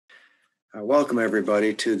Welcome,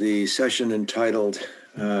 everybody, to the session entitled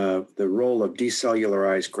The Role of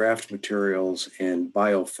Decellularized Graft Materials and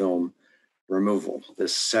Biofilm Removal.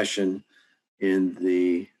 This session in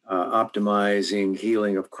the Optimizing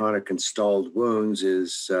Healing of Chronic Installed Wounds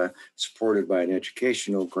is supported by an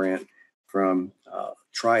educational grant from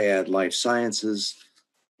Triad Life Sciences.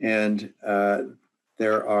 And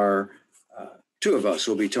there are two of us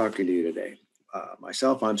who will be talking to you today.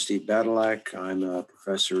 Myself, I'm Steve Badylak. I'm a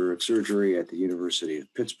professor of surgery at the University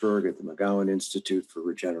of Pittsburgh at the McGowan Institute for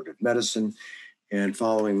Regenerative Medicine. And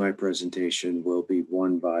following my presentation will be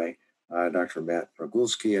one by Dr. Matt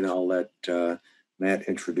Rogulski, and I'll let Matt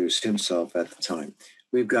introduce himself at the time.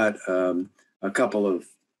 We've got a couple of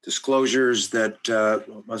disclosures that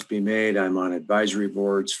must be made. I'm on advisory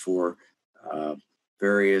boards for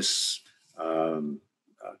various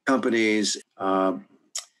companies.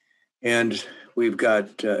 And we've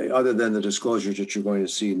got, other than the disclosures that you're going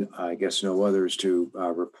to see, I guess no others to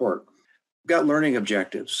report. We've got learning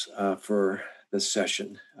objectives for this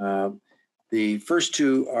session. The first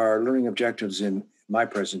two are learning objectives in my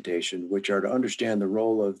presentation, which are to understand the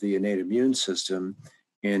role of the innate immune system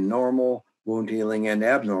in normal wound healing and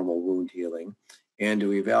abnormal wound healing, and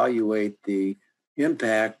to evaluate the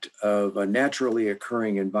impact of a naturally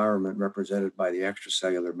occurring environment represented by the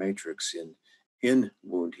extracellular matrix in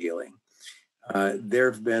wound healing. There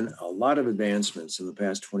have been a lot of advancements in the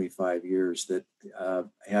past 25 years that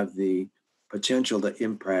have the potential to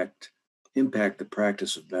impact the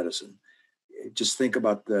practice of medicine. Just think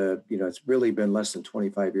about it's really been less than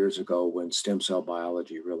 25 years ago when stem cell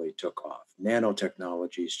biology really took off.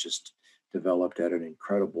 Nanotechnologies just developed at an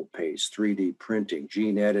incredible pace. 3D printing,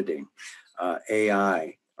 gene editing,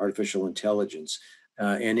 AI, artificial intelligence,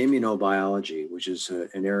 and immunobiology, which is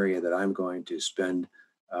an area that I'm going to spend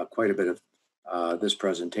quite a bit of this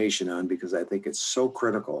presentation on, because I think it's so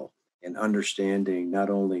critical in understanding not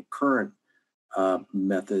only current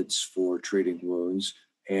methods for treating wounds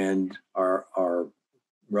and our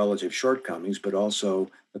relative shortcomings, but also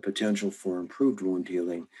the potential for improved wound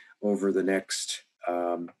healing over the next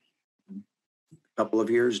couple of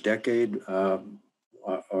years, decade, or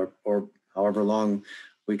however long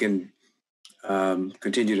we can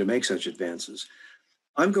continue to make such advances.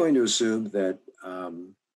 I'm going to assume that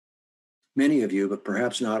many of you, but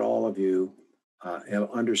perhaps not all of you, have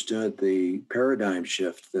understood the paradigm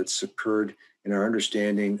shift that's occurred in our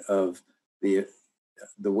understanding of the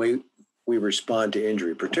way we respond to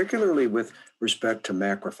injury, particularly with respect to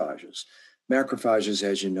macrophages. Macrophages,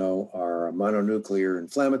 as you know, are a mononuclear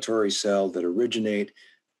inflammatory cell that originate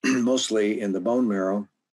mostly in the bone marrow,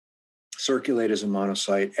 circulate as a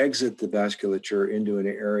monocyte, exit the vasculature into an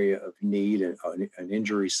area of need, an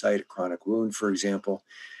injury site, a chronic wound, for example.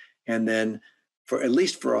 And then for at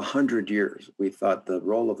least for 100 years, we thought the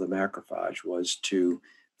role of the macrophage was to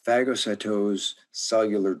phagocytose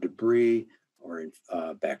cellular debris or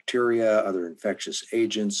bacteria, other infectious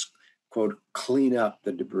agents, quote, clean up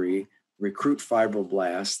the debris, recruit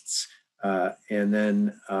fibroblasts, and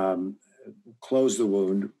then close the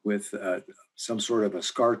wound with some sort of a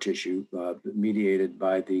scar tissue mediated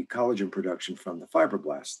by the collagen production from the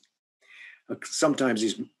fibroblasts. Sometimes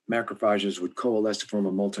these macrophages would coalesce to form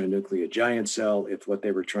a multinucleate giant cell if what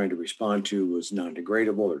they were trying to respond to was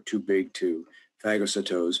non-degradable or too big to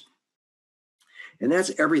phagocytose. And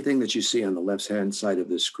that's everything that you see on the left-hand side of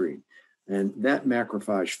this screen. And that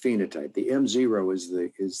macrophage phenotype, the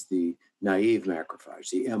M0 is the naive macrophage.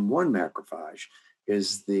 The M1 macrophage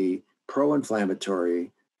is the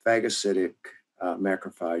pro-inflammatory phagocytic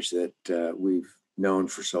macrophage that we've known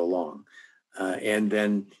for so long. And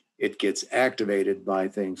then it gets activated by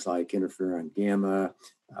things like interferon gamma,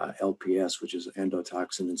 LPS, which is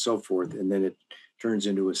endotoxin, and so forth. And then it turns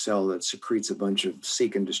into a cell that secretes a bunch of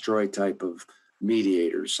seek and destroy type of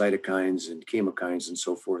mediators, cytokines and chemokines and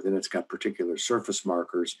so forth. And it's got particular surface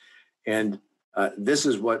markers. And this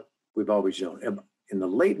is what we've always known. In the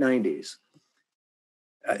late 90s,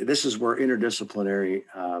 this is where interdisciplinary,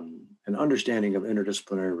 an understanding of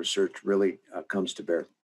interdisciplinary research really comes to bear.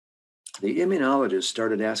 The immunologists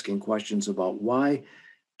started asking questions about why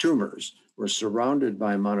tumors were surrounded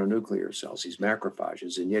by mononuclear cells, these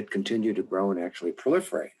macrophages, and yet continue to grow and actually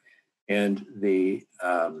proliferate. And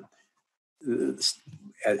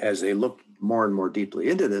as they looked more and more deeply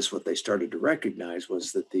into this, what they started to recognize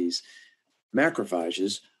was that these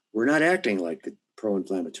macrophages were not acting like the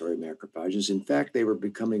pro-inflammatory macrophages. In fact, they were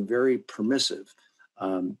becoming very permissive,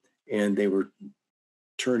 and they were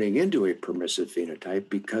turning into a permissive phenotype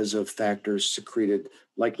because of factors secreted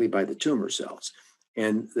likely by the tumor cells.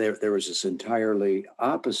 And there was this entirely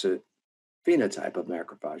opposite phenotype of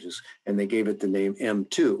macrophages, and they gave it the name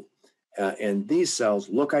M2. And these cells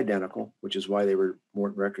look identical, which is why they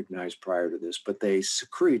weren't recognized prior to this, but they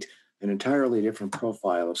secrete an entirely different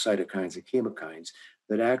profile of cytokines and chemokines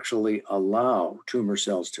that actually allow tumor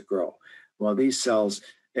cells to grow. Well, these cells,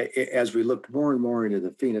 as we looked more and more into the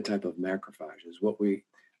phenotype of macrophages, what we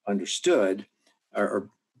understood or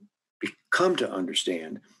come to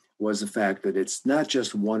understand was the fact that it's not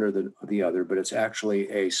just one or the other, but it's actually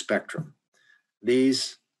a spectrum.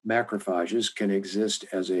 These macrophages can exist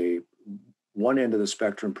as a one end of the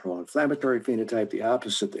spectrum pro-inflammatory phenotype, the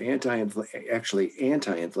opposite, the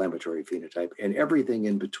anti-inflammatory phenotype, and everything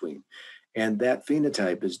in between. And that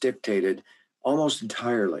phenotype is dictated almost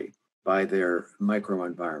entirely by their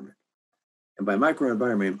microenvironment. And by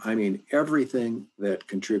microenvironment, I mean everything that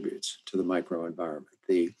contributes to the microenvironment.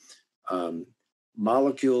 The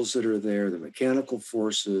molecules that are there, the mechanical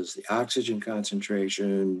forces, the oxygen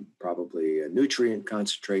concentration, probably a nutrient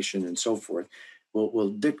concentration, and so forth, will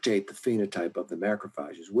dictate the phenotype of the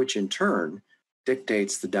macrophages, which in turn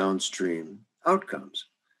dictates the downstream outcomes.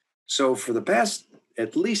 So for the past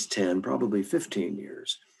at least 10, probably 15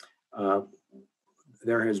 years,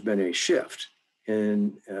 there has been a shift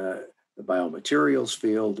in the biomaterials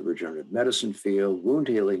field, the regenerative medicine field, wound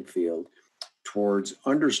healing field, towards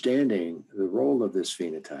understanding the role of this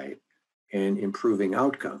phenotype and improving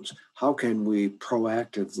outcomes. How can we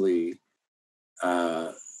proactively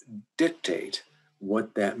dictate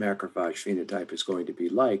what that macrophage phenotype is going to be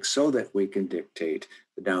like so that we can dictate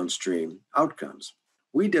the downstream outcomes?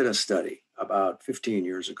 We did a study about 15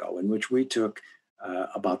 years ago in which we took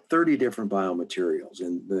about 30 different biomaterials,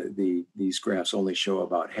 and these graphs only show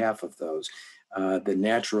about half of those, the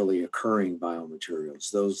naturally occurring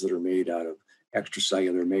biomaterials, those that are made out of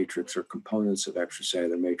extracellular matrix or components of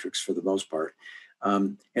extracellular matrix for the most part.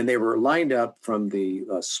 And they were lined up from the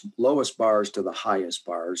lowest bars to the highest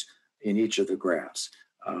bars in each of the graphs.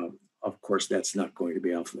 Of course, that's not going to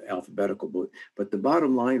be alphabetical, but the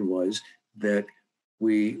bottom line was that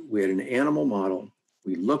we had an animal model.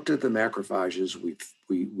 We looked at the macrophages.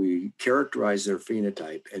 We characterized their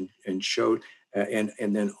phenotype and showed,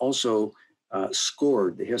 and then also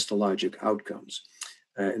scored the histologic outcomes.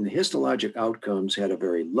 And the histologic outcomes had a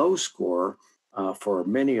very low score for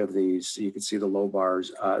many of these. You can see the low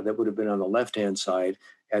bars that would have been on the left-hand side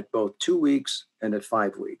at both 2 weeks and at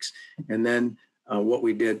 5 weeks. And then what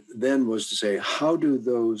we did then was to say, how do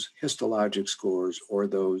those histologic scores or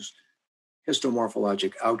those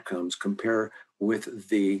histomorphologic outcomes compare with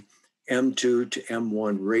the M2 to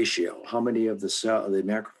M1 ratio? How many of the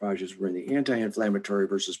macrophages were in the anti-inflammatory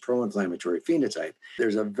versus pro-inflammatory phenotype?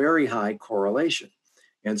 There's a very high correlation.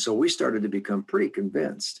 And so we started to become pretty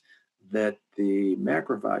convinced that the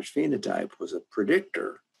macrophage phenotype was a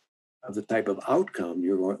predictor of the type of outcome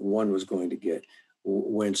one was going to get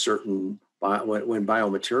when when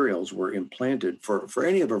biomaterials were implanted for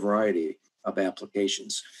any of a variety of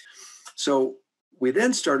applications. So we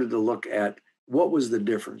then started to look at what was the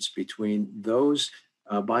difference between those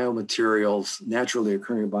biomaterials, naturally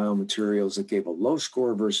occurring biomaterials that gave a low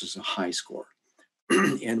score versus a high score.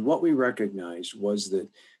 And what we recognized was that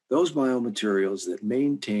those biomaterials that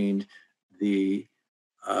maintained the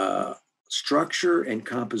structure and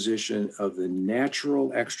composition of the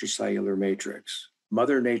natural extracellular matrix,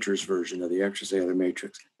 Mother Nature's version of the extracellular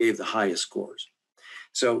matrix, gave the highest scores.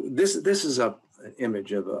 So this is an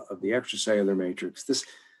image of the extracellular matrix. This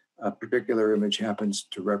particular image happens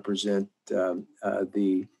to represent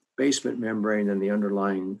the basement membrane and the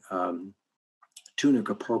underlying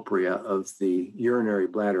tunica propria of the urinary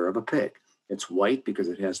bladder of a pig. It's white because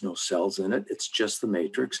it has no cells in it. It's just the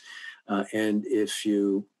matrix. And if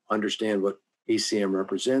you understand what ECM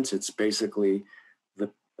represents, it's basically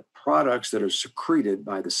the products that are secreted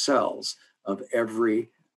by the cells of every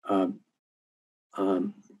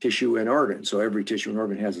tissue and organ. So every tissue and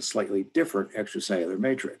organ has a slightly different extracellular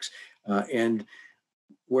matrix. And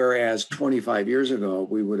whereas 25 years ago,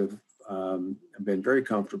 we would have been very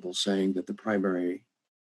comfortable saying that the primary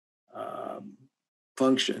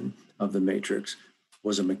function of the matrix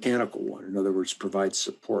was a mechanical one. In other words, provide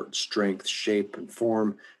support, strength, shape, and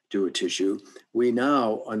form to a tissue. We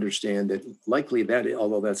now understand that likely that,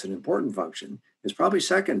 although that's an important function, is probably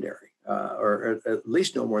secondary, or at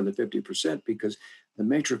least no more than 50%, because the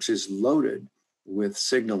matrix is loaded with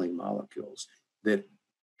signaling molecules that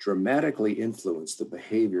dramatically influence the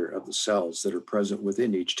behavior of the cells that are present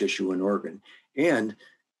within each tissue and organ. And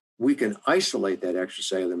we can isolate that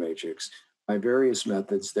extracellular matrix by various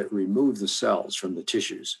methods that remove the cells from the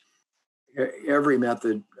tissues. Every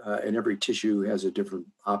method and every tissue has a different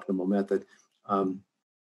optimal method,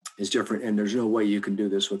 is different, and there's no way you can do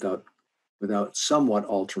this without somewhat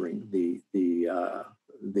altering the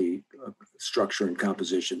structure and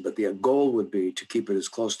composition, but the goal would be to keep it as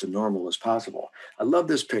close to normal as possible. I love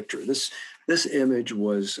this picture. This image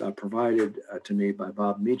was provided to me by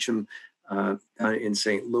Bob Meacham in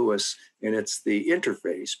St. Louis, and it's the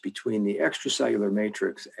interface between the extracellular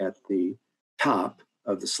matrix at the top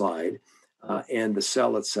of the slide and the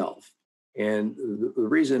cell itself. And the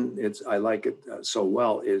reason I like it so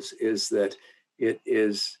well is that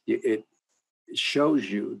it shows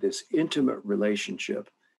you this intimate relationship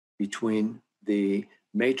between the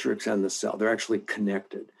matrix and the cell. They're actually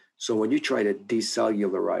connected. So when you try to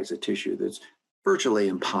decellularize a tissue, that's virtually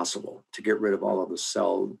impossible to get rid of all of the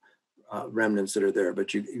cell remnants that are there,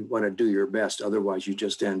 but you want to do your best. Otherwise, you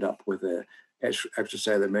just end up with a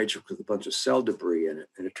extracellular matrix with a bunch of cell debris in it,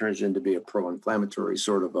 and it turns into be a pro-inflammatory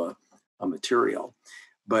sort of a material.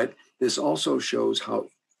 But this also shows how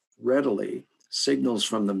readily signals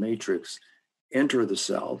from the matrix enter the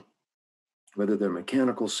cell, whether they're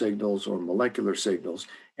mechanical signals or molecular signals,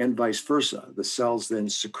 and vice versa. The cells then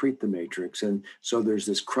secrete the matrix. And so there's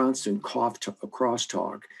this constant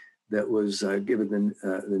crosstalk that was given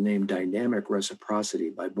the name dynamic reciprocity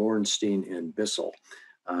by Bornstein and Bissell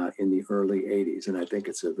in the early 80s. And I think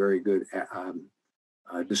it's a very good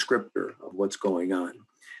descriptor of what's going on.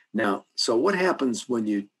 Now, so what happens when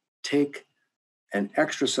you take an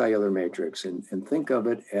extracellular matrix and think of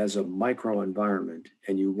it as a microenvironment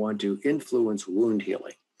and you want to influence wound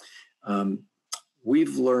healing?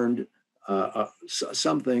 We've learned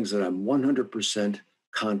some things that I'm 100%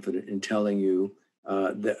 confident in telling you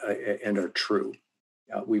and are true.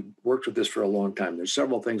 We've worked with this for a long time. There's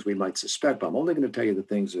several things we might suspect, but I'm only going to tell you the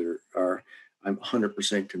things that are I'm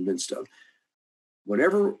 100% convinced of.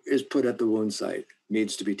 Whatever is put at the wound site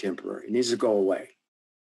needs to be temporary. It needs to go away.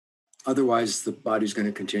 Otherwise, the body's going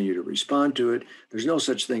to continue to respond to it. There's no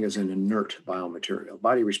such thing as an inert biomaterial.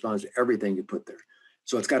 Body responds to everything you put there.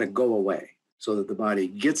 So it's got to go away so that the body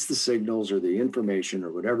gets the signals or the information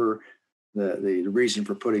or whatever the reason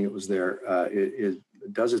for putting it was there. It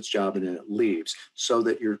does its job and then it leaves so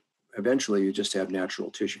that eventually you just have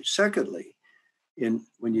natural tissue. Secondly,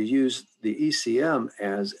 when you use the ECM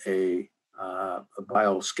as a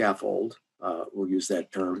bioscaffold, we'll use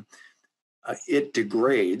that term, it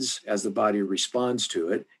degrades as the body responds to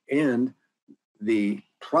it, and the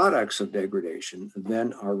products of degradation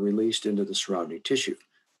then are released into the surrounding tissue.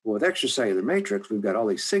 Well, with extracellular matrix, we've got all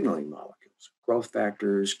these signaling molecules, growth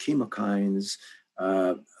factors, chemokines,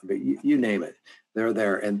 you name it, they're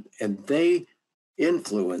there, and they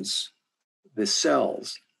influence the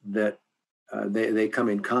cells that they come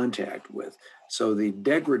in contact with. So the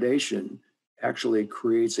degradation actually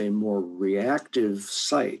creates a more reactive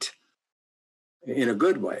site in a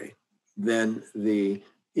good way than the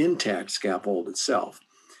intact scaffold itself.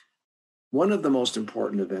 One of the most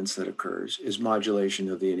important events that occurs is modulation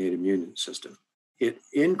of the innate immune system. It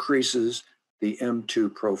increases the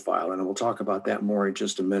M2 profile, and we'll talk about that more in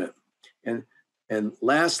just a minute. And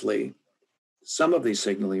lastly, some of these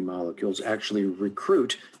signaling molecules actually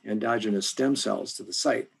recruit endogenous stem cells to the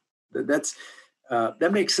site.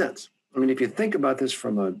 That makes sense. I mean, if you think about this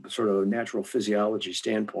from a sort of natural physiology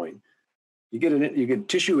standpoint, you get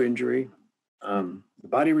tissue injury, the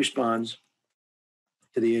body responds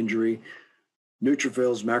to the injury,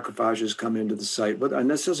 neutrophils, macrophages come into the site, and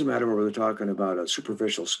this doesn't matter whether we're talking about a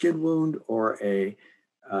superficial skin wound or a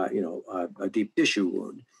deep tissue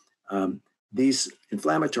wound. These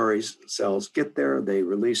inflammatory cells get there, they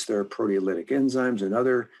release their proteolytic enzymes and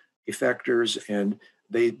other effectors, and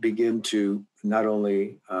they begin to not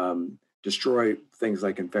only destroy things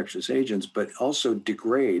like infectious agents, but also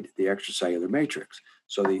degrade the extracellular matrix.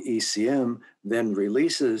 So the ECM then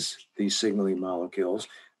releases these signaling molecules,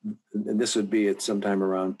 and this would be at sometime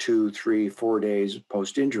around 2, 3, 4 days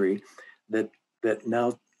post-injury, that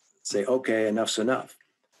now say, okay, enough's enough.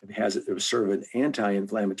 It was sort of an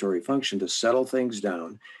anti-inflammatory function to settle things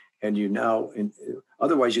down, and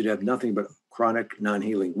otherwise you'd have nothing but chronic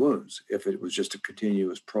non-healing wounds if it was just a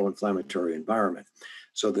continuous pro-inflammatory environment.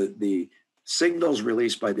 So the signals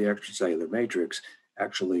released by the extracellular matrix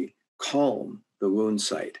actually calm the wound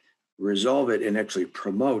site, resolve it, and actually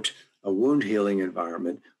promote a wound healing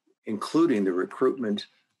environment, including the recruitment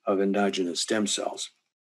of endogenous stem cells.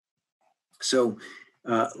 So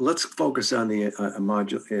let's focus on the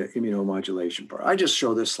immunomodulation part. I just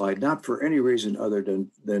show this slide not for any reason other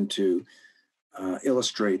than to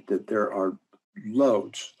illustrate that there are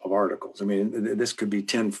loads of articles. I mean, this could be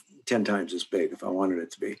 10 times as big if I wanted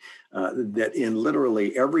it to be, that in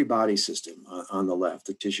literally every body system on the left,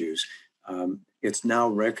 the tissues, it's now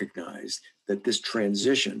recognized that this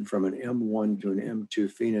transition from an M1 to an M2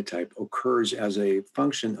 phenotype occurs as a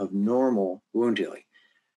function of normal wound healing.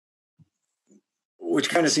 which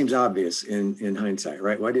kind of seems obvious in hindsight,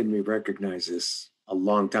 right? Why didn't we recognize this a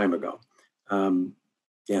long time ago?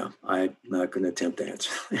 Yeah, I'm not going to attempt to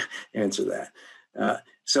answer that.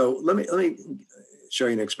 So let me show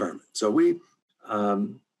you an experiment. So we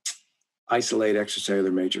isolate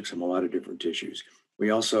extracellular matrix from a lot of different tissues.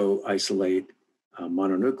 We also isolate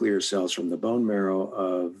mononuclear cells from the bone marrow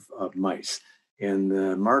of mice. And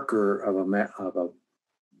the marker of a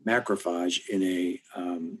macrophage in a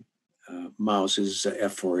mouse is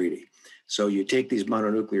F480. So you take these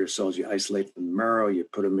mononuclear cells, you isolate from the marrow, you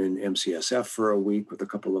put them in MCSF for a week with a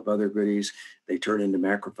couple of other goodies. They turn into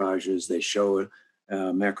macrophages. They show a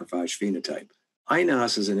macrophage phenotype.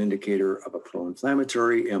 INOS is an indicator of a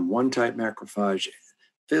pro-inflammatory M1 type macrophage.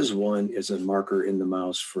 FIS1 is a marker in the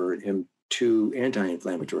mouse for an M2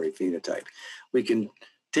 anti-inflammatory phenotype. We can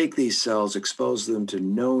take these cells, expose them to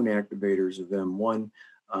known activators of M1,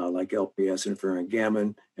 like LPS interferon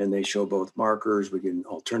gamma, and they show both markers. We can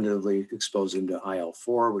alternatively expose them to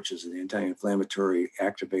IL-4, which is an anti-inflammatory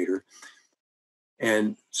activator.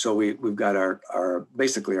 And so we've got our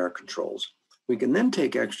basically our controls. We can then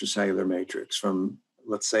take extracellular matrix from,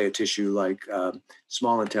 let's say, a tissue like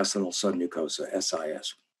small intestinal submucosa,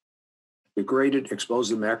 SIS. Degrade it, expose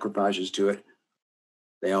the macrophages to it.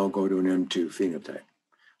 They all go to an M2 phenotype.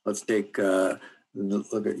 Let's take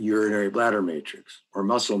look at urinary bladder matrix or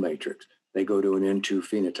muscle matrix. They go to an N2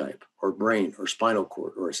 phenotype, or brain or spinal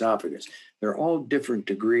cord or esophagus. They're all different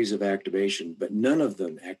degrees of activation, but none of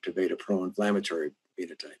them activate a pro-inflammatory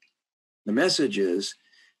phenotype. The message is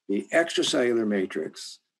the extracellular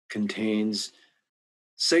matrix contains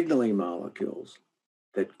signaling molecules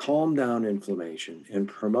that calm down inflammation and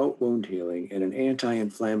promote wound healing and an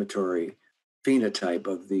anti-inflammatory phenotype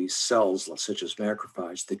of these cells, such as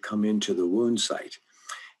macrophages, that come into the wound site.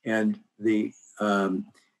 And the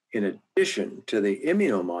in addition to the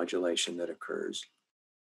immunomodulation that occurs,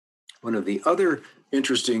 one of the other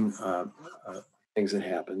interesting things that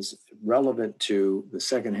happens relevant to the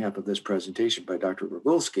second half of this presentation by Dr.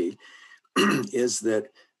 Rogulski is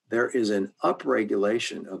that there is an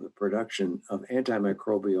upregulation of the production of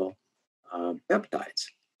antimicrobial peptides.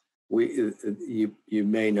 You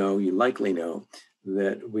may know, you likely know,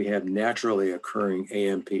 that we have naturally occurring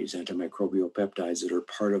AMPs, antimicrobial peptides, that are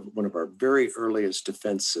part of one of our very earliest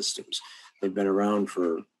defense systems. They've been around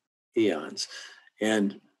for eons.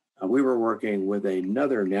 And we were working with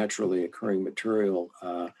another naturally occurring material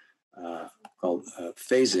called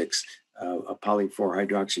Phasix, a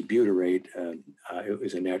poly-4-hydroxybutyrate. It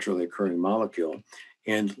was a naturally occurring molecule,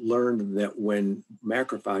 and learned that when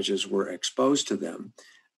macrophages were exposed to them,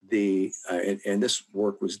 and this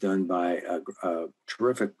work was done by a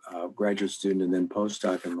terrific graduate student and then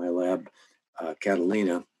postdoc in my lab,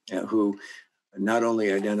 Catalina, who not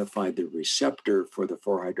only identified the receptor for the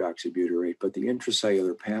 4-hydroxybutyrate, but the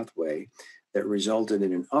intracellular pathway that resulted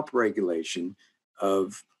in an upregulation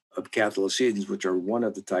of cathelicidins, which are one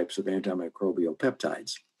of the types of antimicrobial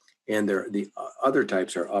peptides. And the other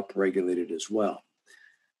types are upregulated as well.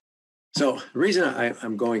 So the reason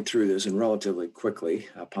I'm going through this, and relatively quickly,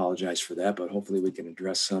 I apologize for that, but hopefully we can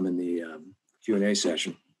address some in the Q&A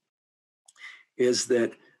session, is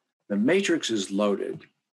that the matrix is loaded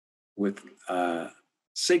with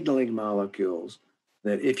signaling molecules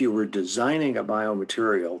that if you were designing a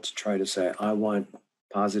biomaterial to try to say, I want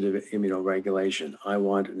positive immunoregulation, I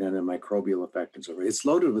want an antimicrobial effect and so forth, it's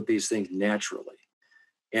loaded with these things naturally.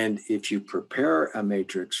 And if you prepare a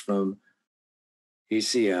matrix from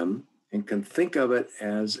ECM and can think of it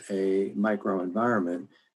as a microenvironment,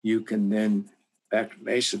 you can then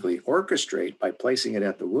basically orchestrate, by placing it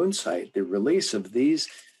at the wound site, the release of these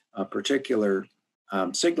particular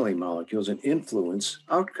signaling molecules and influence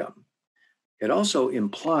outcome. It also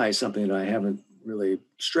implies something that I haven't really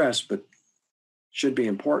stressed, but should be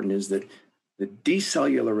important, is that the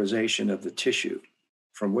decellularization of the tissue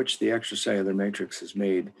from which the extracellular matrix is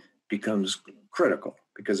made becomes critical.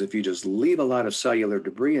 Because if you just leave a lot of cellular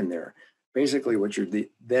debris in there, basically what you're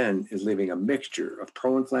then is leaving a mixture of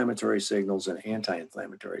pro-inflammatory signals and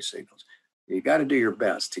anti-inflammatory signals. You got to do your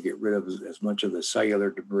best to get rid of as much of the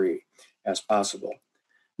cellular debris as possible.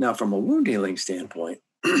 Now, from a wound healing standpoint,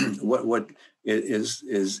 what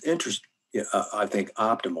is interesting, I think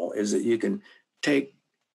optimal, is that you can take,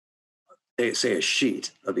 say, a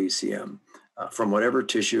sheet of ECM from whatever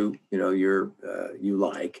tissue you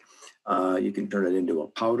like. You can turn it into a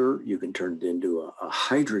powder. You can turn it into a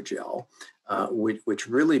hydrogel, which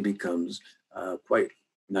really becomes quite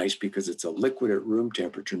nice because it's a liquid at room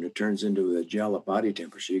temperature and it turns into a gel at body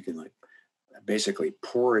temperature. You can basically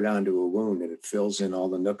pour it onto a wound and it fills in all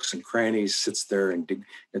the nooks and crannies, sits there, and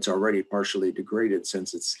it's already partially degraded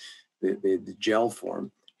since it's the gel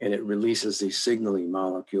form, and it releases these signaling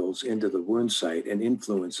molecules into the wound site and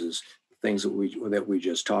influences things that we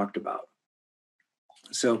just talked about.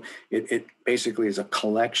 So it basically is a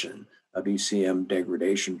collection of ECM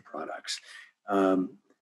degradation products.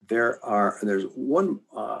 There's one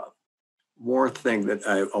more thing that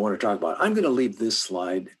I want to talk about. I'm going to leave this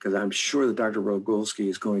slide because I'm sure that Dr. Rogulski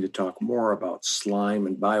is going to talk more about slime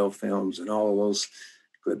and biofilms and all of those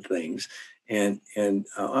good things. And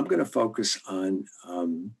I'm going to focus on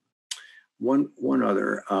one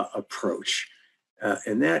other approach,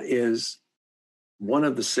 and that is one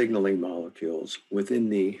of the signaling molecules within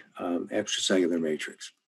the extracellular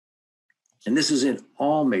matrix. And this is in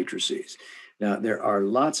all matrices. Now, there are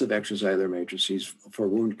lots of extracellular matrices for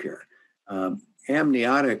wound care.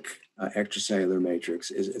 Amniotic extracellular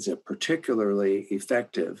matrix is a particularly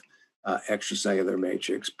effective extracellular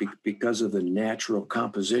matrix because of the natural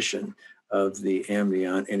composition of the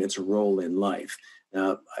amnion and its role in life.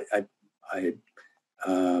 Now, I'm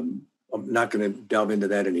not going to delve into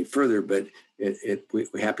that any further, but we're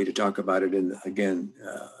happy to talk about it in the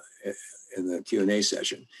Q&A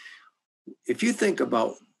session. If you think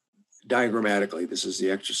about diagrammatically, this is the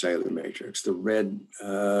extracellular matrix. The red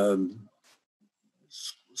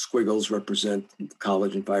squiggles represent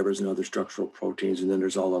collagen fibers and other structural proteins, and then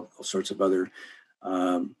there's all sorts of other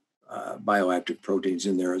bioactive proteins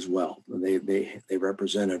in there as well. They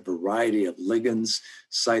represent a variety of ligands,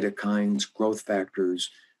 cytokines, growth factors,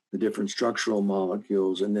 the different structural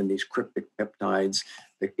molecules, and then these cryptic peptides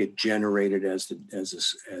that get generated as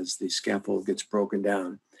the scaffold gets broken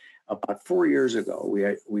down. About 4 years ago,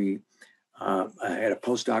 I had a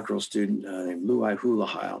postdoctoral student named Luai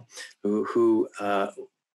Hulahile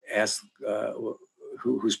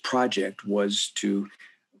whose project was to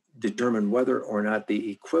determine whether or not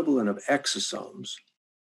the equivalent of exosomes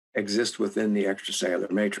exist within the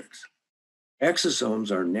extracellular matrix.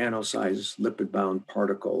 Exosomes are nano-sized lipid-bound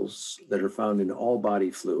particles that are found in all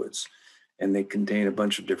body fluids, and they contain a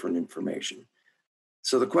bunch of different information.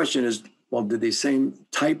 So the question is, well, did these same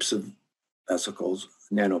types of vesicles,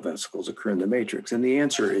 nanovesicles, occur in the matrix? And the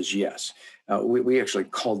answer is yes. We actually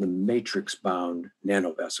call them matrix-bound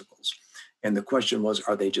nanovesicles. And the question was,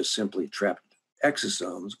 are they just simply trapped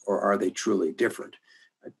exosomes, or are they truly different?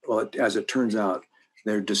 Well, as it turns out,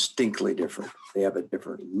 they're distinctly different. They have a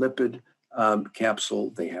different lipid capsule.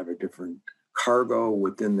 They have a different cargo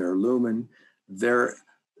within their lumen. Their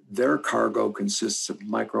cargo consists of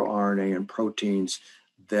microRNA and proteins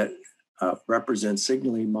that represent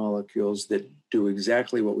signaling molecules that do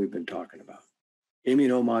exactly what we've been talking about.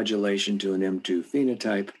 Immunomodulation to an M2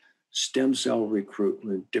 phenotype, stem cell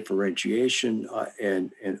recruitment, differentiation,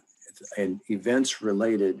 and events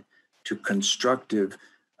related to constructive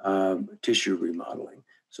tissue remodeling.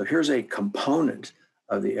 So here's a component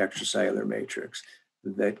of the extracellular matrix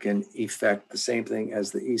that can effect the same thing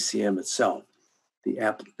as the ECM itself.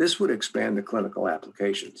 This would expand the clinical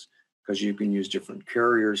applications because you can use different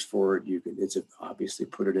carriers for it. It's obviously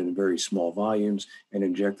put it in very small volumes and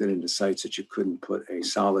inject it into sites that you couldn't put a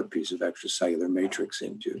solid piece of extracellular matrix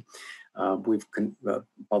into. We've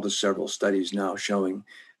published several studies now showing,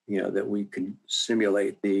 that we can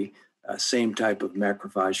simulate the same type of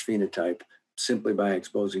macrophage phenotype simply by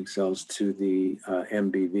exposing cells to the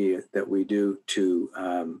MBV that we do to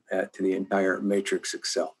the entire matrix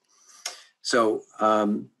itself. So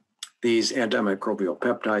these antimicrobial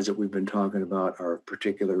peptides that we've been talking about are of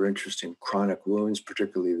particular interest in chronic wounds,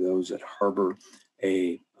 particularly those that harbor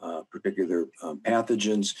a particular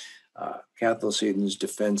pathogens, cathelicidins,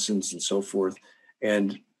 defensins, and so forth.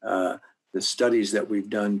 And the studies that we've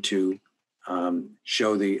done to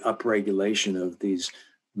show the upregulation of these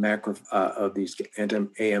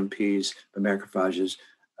anti-AMPs, the macrophages,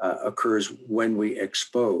 occurs when we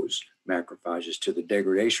expose macrophages to the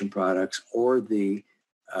degradation products or the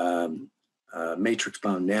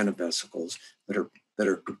matrix-bound nanovesicles that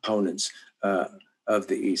are components of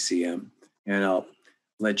the ECM. And I'll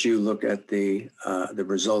let you look at the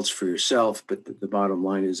results for yourself, but the bottom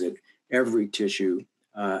line is that every tissue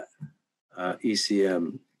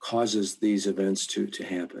ECM causes these events to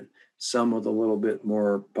happen. Some with a little bit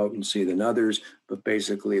more potency than others, but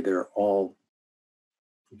basically they're all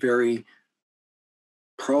very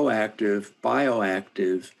proactive,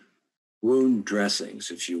 bioactive wound dressings,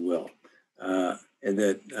 if you will, and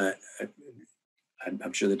that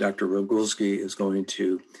I'm sure that Dr. Rogulski is going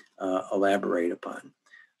to elaborate upon.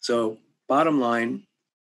 So bottom line,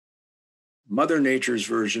 Mother Nature's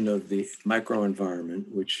version of the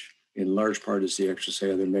microenvironment, which in large part is the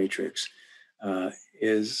extracellular matrix,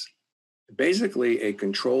 is basically a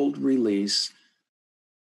controlled release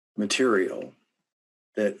material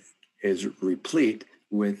that is replete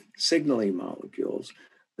with signaling molecules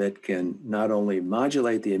that can not only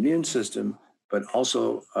modulate the immune system, but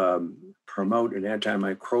also promote an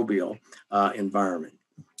antimicrobial environment.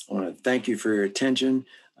 I want to thank you for your attention.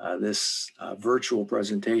 This virtual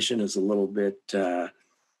presentation is a little bit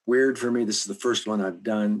weird for me. This is the first one I've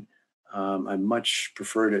done. I much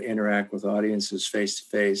prefer to interact with audiences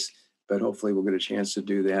face-to-face, but hopefully we'll get a chance to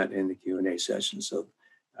do that in the Q&A session. So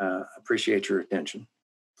appreciate your attention.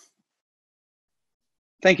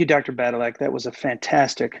 Thank you, Dr. Badylak. That was a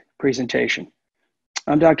fantastic presentation.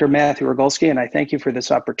 I'm Dr. Matthew Rogulski, and I thank you for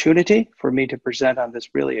this opportunity for me to present on this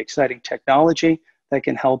really exciting technology that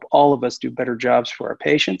can help all of us do better jobs for our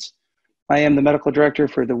patients. I am the medical director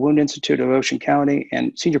for the Wound Institute of Ocean County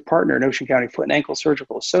and senior partner in Ocean County Foot and Ankle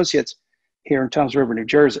Surgical Associates here in Toms River, New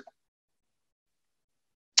Jersey.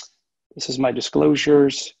 This is my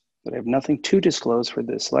disclosures, but I have nothing to disclose for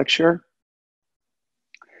this lecture.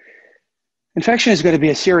 Infection is going to be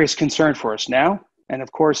a serious concern for us now, and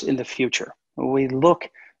of course in the future. When we look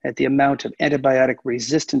at the amount of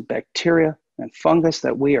antibiotic-resistant bacteria and fungus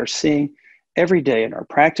that we are seeing every day in our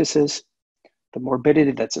practices, the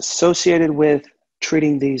morbidity that's associated with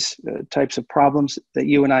treating these types of problems that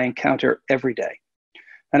you and I encounter every day.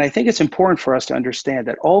 And I think it's important for us to understand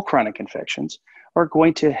that all chronic infections are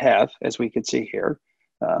going to have, as we can see here,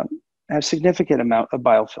 have significant amount of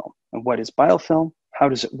biofilm. And what is biofilm? How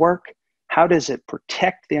does it work? How does it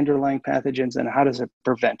protect the underlying pathogens? And how does it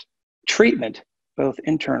prevent treatment, both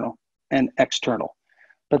internal and external?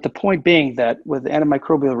 But the point being that with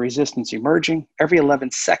antimicrobial resistance emerging, every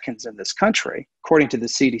 11 seconds in this country, according to the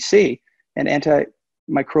CDC, an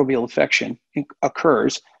antimicrobial infection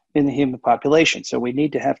occurs in the human population. So we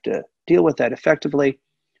need to have to deal with that effectively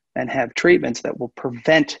and have treatments that will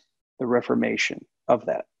prevent the reformation of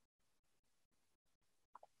that.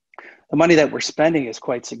 The money that we're spending is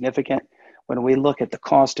quite significant. When we look at the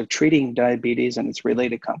cost of treating diabetes and its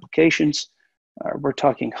related complications, we're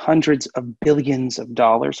talking hundreds of billions of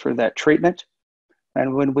dollars for that treatment.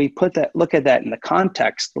 And when we look at that in the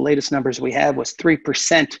context, the latest numbers we have was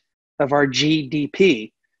 3% of our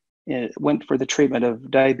GDP went for the treatment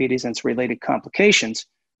of diabetes and its related complications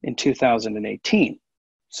in 2018.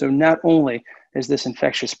 So not only is this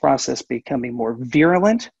infectious process becoming more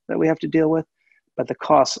virulent that we have to deal with, but the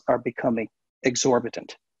costs are becoming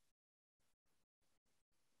exorbitant.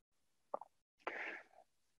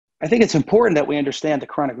 I think it's important that we understand the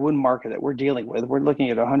chronic wound market that we're dealing with. We're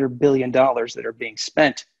looking at $100 billion that are being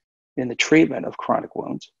spent in the treatment of chronic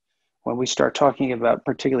wounds. When we start talking about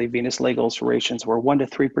particularly venous leg ulcerations, where 1 to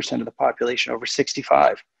 3% of the population over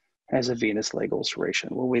 65 has a venous leg ulceration.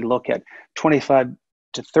 When we look at 25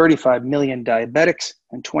 to 35 million diabetics,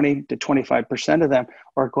 and 20 to 25% of them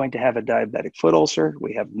are going to have a diabetic foot ulcer.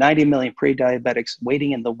 We have 90 million pre-diabetics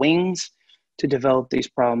waiting in the wings to develop these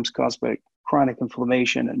problems caused by chronic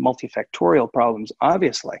inflammation and multifactorial problems,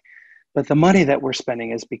 obviously. But the money that we're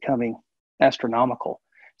spending is becoming astronomical.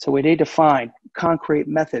 So we need to find concrete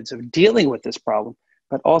methods of dealing with this problem,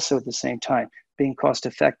 but also at the same time being cost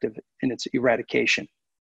effective in its eradication.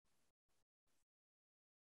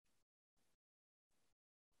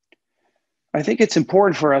 I think it's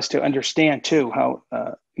important for us to understand too how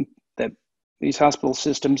that these hospital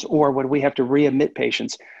systems, or when we have to readmit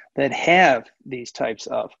patients that have these types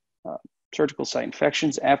of surgical site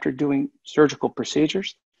infections after doing surgical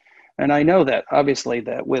procedures. And I know that obviously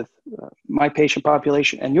that with my patient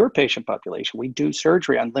population and your patient population, we do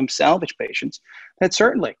surgery on limb salvage patients, that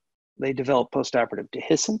certainly they develop postoperative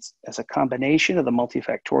dehiscence as a combination of the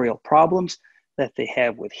multifactorial problems that they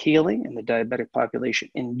have with healing in the diabetic population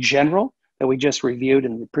in general, that we just reviewed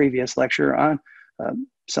in the previous lecture on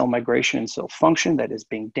cell migration and cell function that is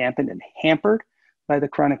being dampened and hampered by the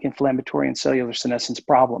chronic inflammatory and cellular senescence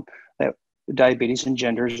problem that diabetes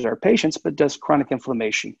engenders in our patients, but does chronic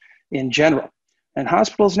inflammation in general. And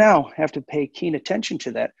hospitals now have to pay keen attention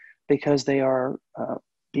to that because they are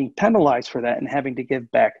being penalized for that and having to give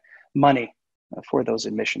back money for those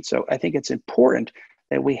admissions. So I think it's important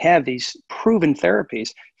that we have these proven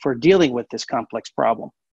therapies for dealing with this complex problem.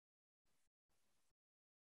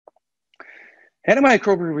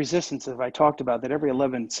 Antimicrobial resistance, as I talked about, that every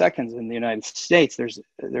 11 seconds in the United States, there's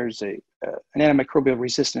an antimicrobial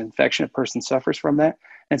resistant infection. A person suffers from that.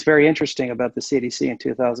 And it's very interesting about the CDC in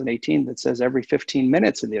 2018 that says every 15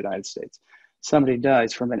 minutes in the United States, somebody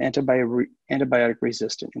dies from an antibiotic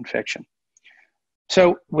resistant infection.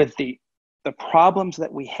 So with the problems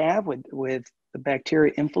that we have with the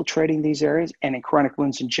bacteria infiltrating these areas and in chronic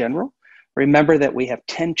wounds in general, remember that we have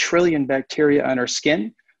 10 trillion bacteria on our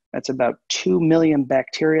skin. That's about 2 million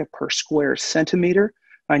bacteria per square centimeter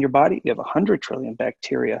on your body. You have 100 trillion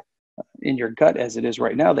bacteria in your gut as it is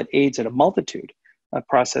right now that aids in a multitude of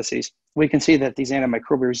processes, we can see that these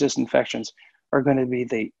antimicrobial resistant infections are going to be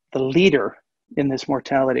the leader in this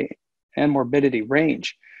mortality and morbidity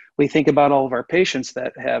range. We think about all of our patients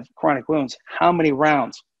that have chronic wounds. How many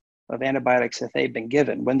rounds of antibiotics have they been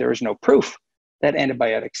given when there is no proof that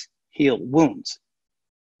antibiotics heal wounds?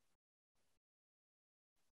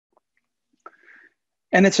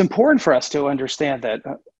 And it's important for us to understand that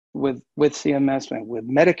with CMS and with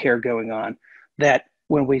Medicare going on, that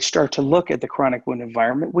when we start to look at the chronic wound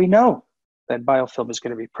environment, we know that biofilm is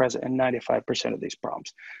going to be present in 95% of these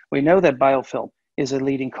problems. We know that biofilm is a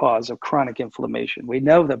leading cause of chronic inflammation. We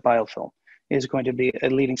know that biofilm is going to be a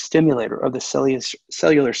leading stimulator of the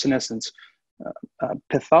cellular senescence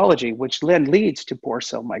pathology, which then leads to poor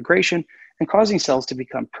cell migration and causing cells to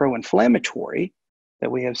become pro-inflammatory,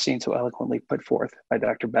 that we have seen so eloquently put forth by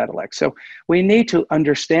Dr. Badalek. So we need to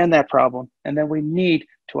understand that problem, and then we need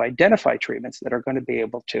to identify treatments that are going to be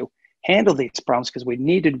able to handle these problems, because we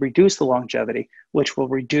need to reduce the longevity, which will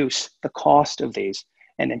reduce the cost of these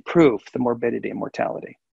and improve the morbidity and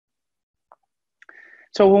mortality.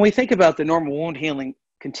 So when we think about the normal wound healing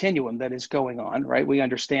continuum that is going on, right, we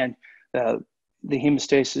understand the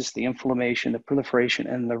hemostasis, the inflammation, the proliferation,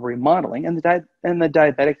 and the remodeling, and the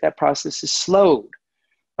diabetic, that process is slowed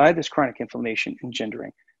by this chronic inflammation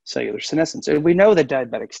engendering cellular senescence. And we know that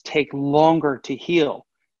diabetics take longer to heal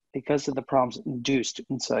because of the problems induced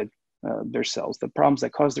inside their cells, the problems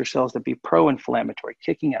that cause their cells to be pro-inflammatory,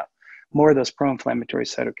 kicking out more of those pro-inflammatory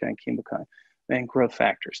cytokine, chemokine, and growth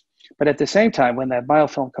factors. But at the same time, when that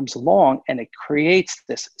biofilm comes along and it creates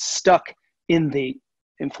this stuck in the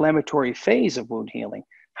inflammatory phase of wound healing,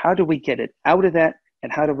 how do we get it out of that,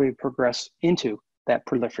 and how do we progress into that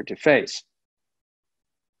proliferative phase?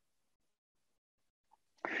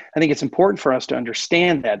 I think it's important for us to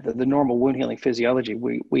understand that the normal wound healing physiology,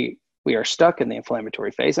 we are stuck in the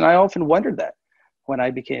inflammatory phase. And I often wondered that when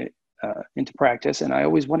I became into practice, and I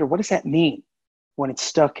always wonder, what does that mean when it's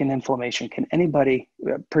stuck in inflammation? Can anybody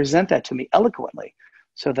present that to me eloquently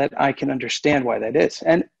so that I can understand why that is?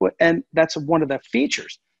 And that's one of the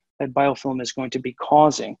features that biofilm is going to be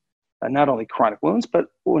causing, not only chronic wounds, but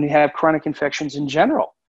when you have chronic infections in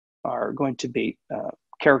general are going to be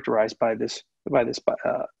characterized by this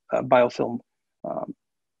biofilm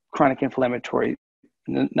chronic inflammatory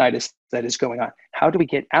pneumonitis that is going on. How do we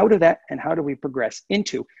get out of that, and how do we progress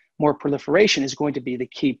into more proliferation is going to be the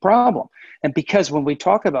key problem. And because when we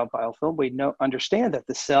talk about biofilm, we understand that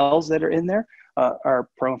the cells that are in there are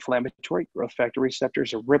pro-inflammatory. Growth factor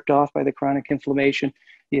receptors are ripped off by the chronic inflammation.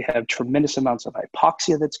 You have tremendous amounts of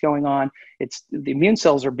hypoxia that's going on. The immune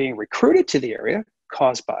cells are being recruited to the area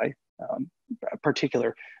caused by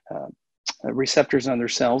particular receptors on their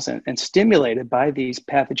cells and stimulated by these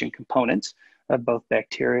pathogen components of both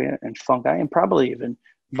bacteria and fungi, and probably even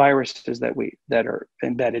viruses that are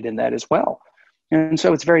embedded in that as well. And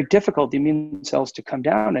so it's very difficult, the immune cells, to come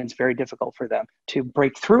down, and it's very difficult for them to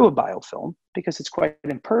break through a biofilm because it's quite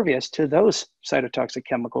impervious to those cytotoxic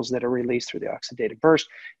chemicals that are released through the oxidative burst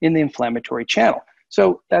in the inflammatory channel.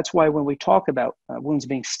 So that's why when we talk about wounds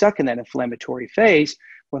being stuck in that inflammatory phase,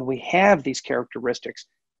 when we have these characteristics,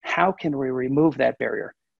 how can we remove that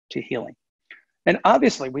barrier to healing? And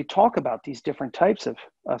obviously, we talk about these different types of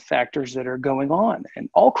factors that are going on. And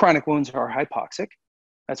all chronic wounds are hypoxic.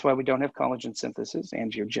 That's why we don't have collagen synthesis,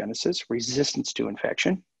 angiogenesis, resistance to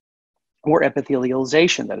infection, or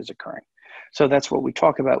epithelialization that is occurring. So that's what we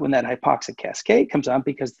talk about when that hypoxic cascade comes on,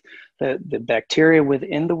 because the bacteria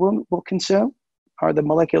within the wound will consume are the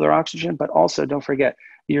molecular oxygen, but also don't forget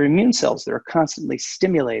your immune cells that are constantly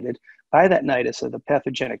stimulated by that nidus of the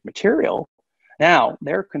pathogenic material. Now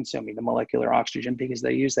they're consuming the molecular oxygen because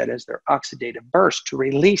they use that as their oxidative burst to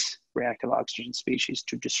release reactive oxygen species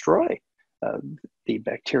to destroy the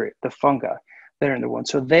bacteria, the fungi that are in the wound.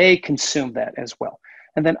 So they consume that as well.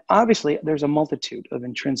 And then obviously there's a multitude of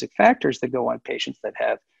intrinsic factors that go on patients that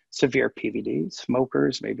have severe PVD,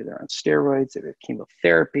 smokers, maybe they're on steroids, they have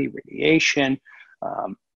chemotherapy, radiation,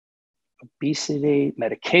 obesity,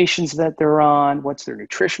 medications that they're on, what's their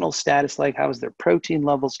nutritional status like, how is their protein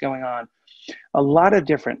levels going on. A lot of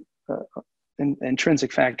different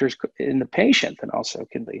intrinsic factors in the patient that also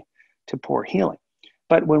can lead to poor healing.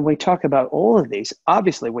 But when we talk about all of these,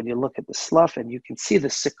 obviously when you look at the slough and you can see the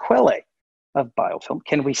sequelae of biofilm,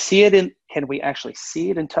 can we actually see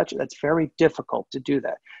it and touch it? That's very difficult to do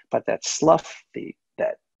that. But that slough,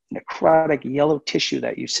 that necrotic yellow tissue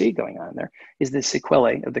that you see going on there is the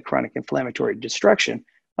sequelae of the chronic inflammatory destruction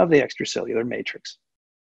of the extracellular matrix.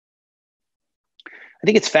 I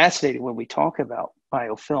think it's fascinating when we talk about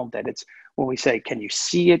biofilm that when we say, can you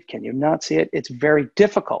see it? Can you not see it? It's very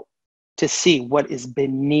difficult to see what is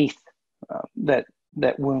beneath that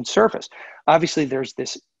wound surface. Obviously, there's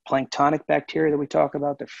this planktonic bacteria that we talk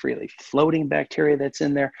about, the freely floating bacteria that's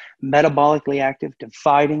in there, metabolically active,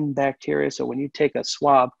 dividing bacteria. So when you take a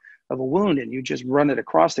swab of a wound and you just run it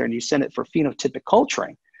across there and you send it for phenotypic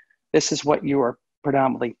culturing, this is what you are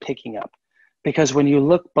predominantly picking up. Because when you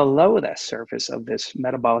look below that surface of this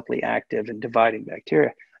metabolically active and dividing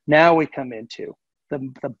bacteria, now we come into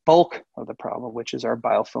the bulk of the problem, which is our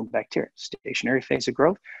biofilm bacteria. Stationary phase of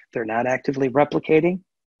growth, they're not actively replicating.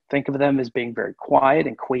 Think of them as being very quiet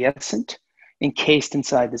and quiescent, encased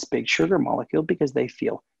inside this big sugar molecule because they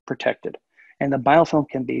feel protected. And the biofilm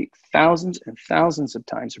can be thousands and thousands of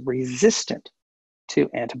times resistant to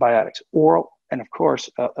antibiotics, oral, and of course,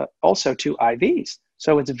 also to IVs.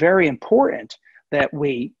 So it's very important that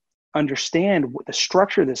we understand the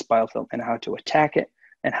structure of this biofilm and how to attack it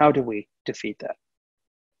and how do we defeat that.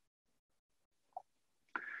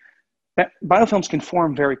 Biofilms can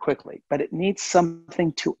form very quickly, but it needs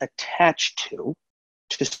something to attach to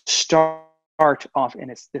start off in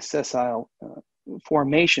its sessile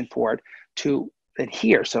formation for it to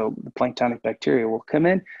adhere. So the planktonic bacteria will come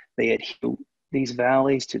in, they adhere to these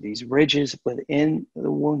valleys, to these ridges within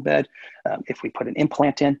the wound bed. If we put an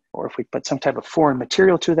implant in, or if we put some type of foreign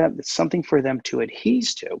material to them, it's something for them to adhere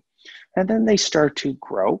to. And then they start to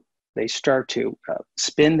grow. They start to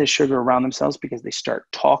spin the sugar around themselves because they start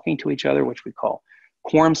talking to each other, which we call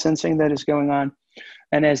quorum sensing that is going on.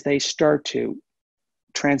 And as they start to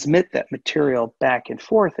transmit that material back and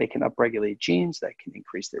forth, they can upregulate genes that can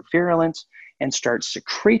increase their virulence and start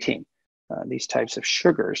secreting these types of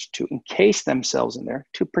sugars to encase themselves in there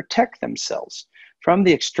to protect themselves from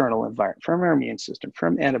the external environment, from our immune system,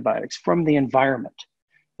 from antibiotics, from the environment.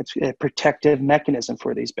 It's a protective mechanism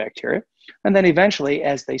for these bacteria. And then eventually,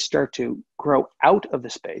 as they start to grow out of the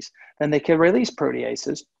space, then they can release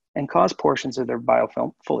proteases and cause portions of their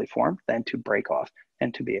biofilm fully formed then to break off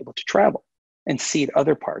and to be able to travel and seed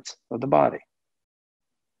other parts of the body.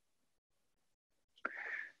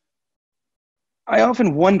 I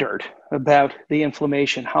often wondered about the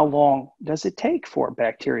inflammation. How long does it take for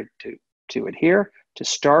bacteria to adhere, to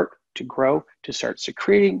start, to grow, to start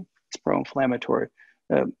secreting its pro-inflammatory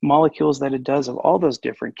molecules that it does of all those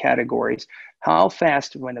different categories? How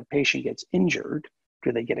fast, when a patient gets injured,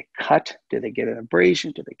 do they get a cut? Do they get an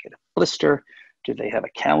abrasion? Do they get a blister? Do they have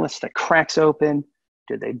a callus that cracks open?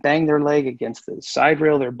 Did they bang their leg against the side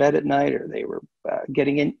rail of their bed at night, or they were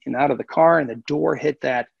getting in and out of the car and the door hit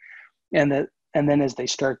that? And then as they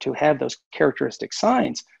start to have those characteristic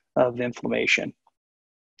signs of inflammation,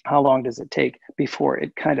 how long does it take before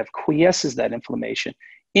it kind of quiesces that inflammation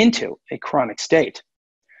into a chronic state?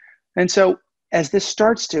 And so as this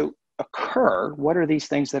starts to occur, what are these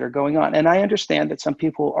things that are going on? And I understand that some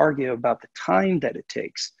people argue about the time that it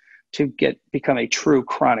takes to become a true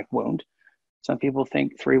chronic wound. Some people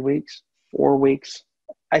think 3 weeks, 4 weeks.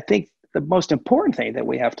 I think the most important thing that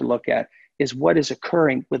we have to look at is what is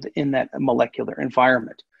occurring within that molecular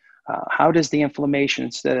environment. How does the inflammation,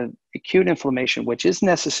 instead of acute inflammation, which is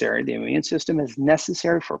necessary, the immune system is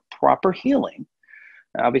necessary for proper healing.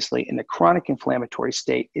 Obviously, in the chronic inflammatory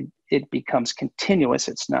state, it becomes continuous.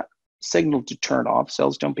 It's not signaled to turn off.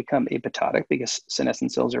 Cells don't become apoptotic because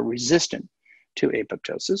senescent cells are resistant to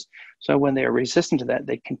apoptosis. So when they are resistant to that,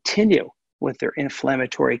 they continue with their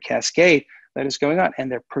inflammatory cascade that is going on,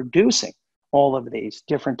 and they're producing all of these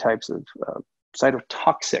different types of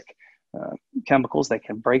cytotoxic chemicals that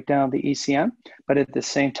can break down the ECM, but at the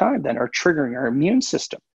same time then are triggering our immune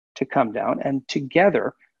system to come down, and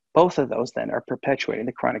together both of those then are perpetuating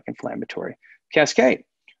the chronic inflammatory cascade.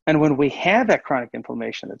 And when we have that chronic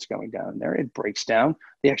inflammation that's going down there, it breaks down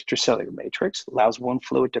the extracellular matrix, allows wound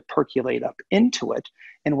fluid to percolate up into it,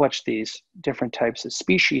 in which these different types of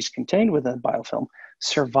species contained within the biofilm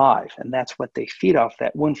survive. And that's what they feed off,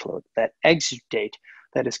 that wound fluid, that exudate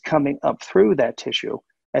that is coming up through that tissue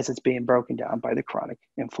as it's being broken down by the chronic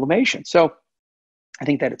inflammation. So I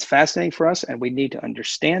think that it's fascinating for us, and we need to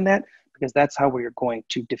understand that, because that's how we are going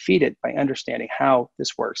to defeat it, by understanding how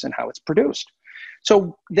this works and how it's produced.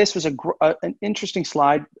 So this was an interesting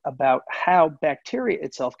slide about how bacteria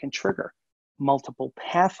itself can trigger multiple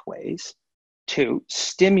pathways to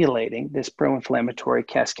stimulating this pro-inflammatory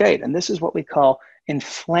cascade. And this is what we call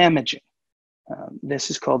inflammagen. This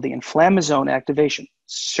is called the inflammasome activation.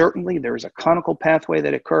 Certainly, there is a conical pathway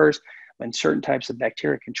that occurs when certain types of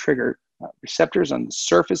bacteria can trigger receptors on the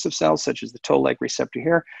surface of cells, such as the toll-like receptor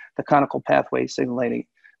here, the conical pathway signaling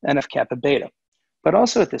NF-kappa beta. But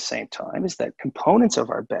also at the same time is that components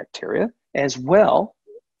of our bacteria as well,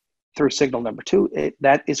 through signal number 2,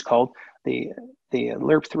 that is called the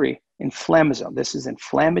LERP3 inflammasome. This is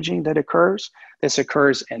inflammaging that occurs. This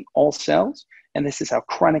occurs in all cells, and this is how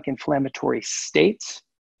chronic inflammatory states,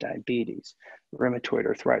 diabetes, rheumatoid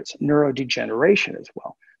arthritis, neurodegeneration as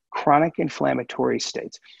well, chronic inflammatory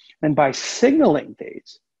states. And by signaling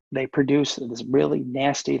these, they produce this really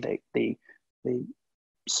nasty, the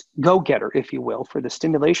go-getter, if you will, for the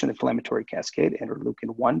stimulation of the inflammatory cascade,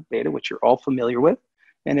 interleukin 1 beta, which you're all familiar with,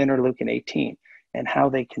 and interleukin 18, and how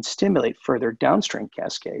they can stimulate further downstream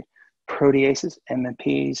cascade, proteases,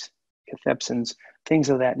 MMPs, cathepsins, things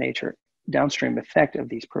of that nature, downstream effect of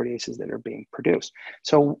these proteases that are being produced.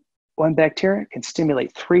 So one bacteria can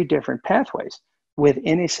stimulate 3 different pathways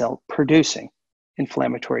within a cell producing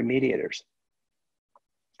inflammatory mediators.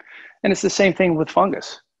 And it's the same thing with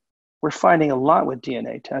fungus. We're finding a lot with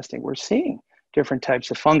DNA testing. We're seeing different types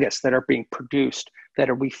of fungus that are being produced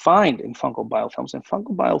that we find in fungal biofilms. And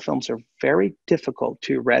fungal biofilms are very difficult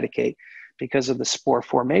to eradicate because of the spore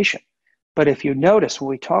formation. But if you notice, when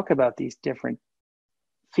we talk about these different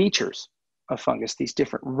features of fungus, these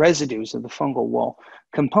different residues of the fungal wall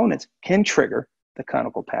components can trigger the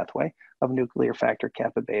conical pathway of nuclear factor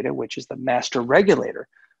kappa beta, which is the master regulator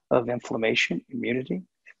of inflammation, immunity,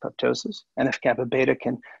 apoptosis. And if kappa beta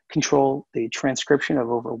can control the transcription of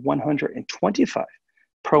over 125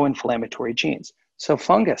 pro-inflammatory genes. So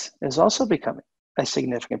fungus is also becoming a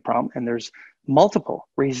significant problem, and there's multiple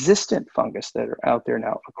resistant fungus that are out there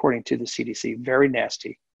now, according to the CDC, very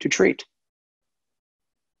nasty to treat.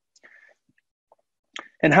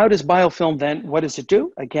 And how does biofilm then, what does it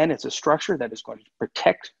do? Again, it's a structure that is going to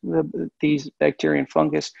protect these bacteria and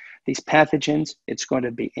fungus, these pathogens. It's going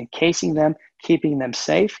to be encasing them, keeping them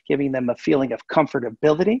safe, giving them a feeling of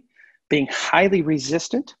comfortability, being highly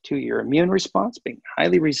resistant to your immune response, being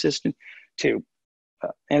highly resistant to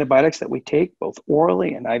antibiotics that we take both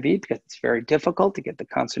orally and IV, because it's very difficult to get the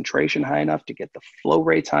concentration high enough, to get the flow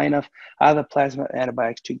rates high enough out of the plasma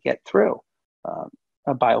antibiotics to get through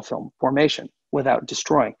a biofilm formation without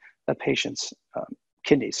destroying a patient's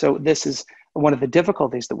kidneys. So this is one of the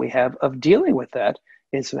difficulties that we have of dealing with that,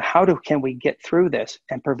 is can we get through this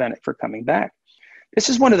and prevent it from coming back? This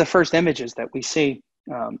is one of the first images that we see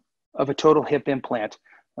of a total hip implant.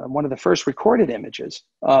 One of the first recorded images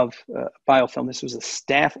of biofilm. This was a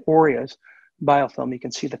Staph aureus biofilm. You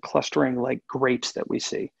can see the clustering like grapes that we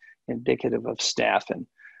see, indicative of staph. And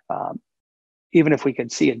even if we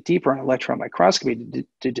could see it deeper in electron microscopy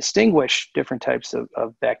to distinguish different types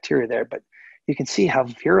of bacteria there, but you can see how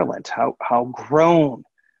virulent, how grown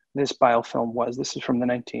this biofilm was. This is from the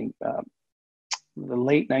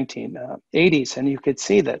late 1980s, and you could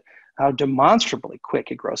see that how demonstrably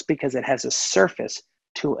quick it grows because it has a surface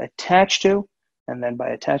to attach to, and then by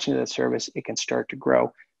attaching to the surface, it can start to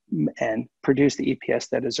grow and produce the EPS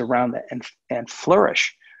that is around that and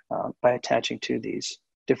flourish by attaching to these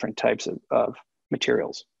different types of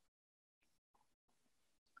materials.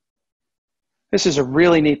 This is a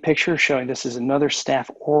really neat picture showing this is another Staph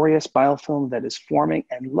aureus biofilm that is forming,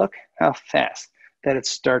 and look how fast that it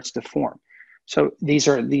starts to form. So these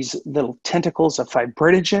are these little tentacles of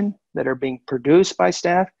fibrinogen that are being produced by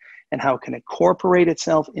staph, and how it can incorporate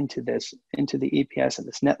itself into the EPS and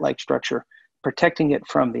this net-like structure, protecting it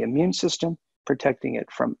from the immune system, protecting it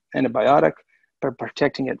from antibiotic, but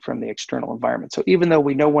protecting it from the external environment. So even though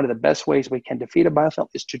we know one of the best ways we can defeat a biofilm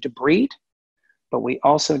is to debride, but we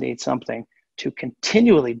also need something to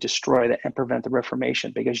continually destroy that and prevent the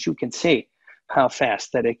reformation, because you can see how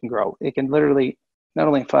fast that it can grow. It can literally, not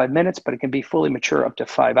only in 5 minutes, but it can be fully mature up to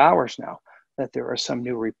 5 hours now, that there are some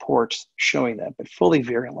new reports showing that, but fully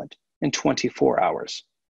virulent in 24 hours.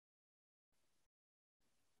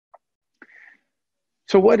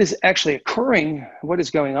 So what is actually occurring, what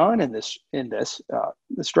is going on in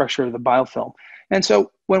the structure of the biofilm? And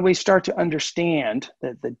so when we start to understand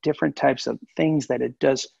the different types of things that it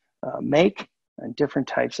does make, and different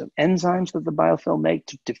types of enzymes that the biofilm make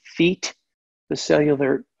to defeat the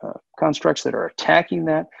cellular constructs that are attacking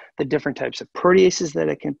that, the different types of proteases that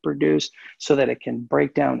it can produce so that it can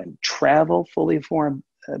break down and travel fully formed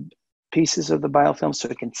pieces of the biofilm so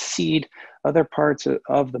it can seed other parts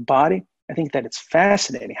of the body. I think that it's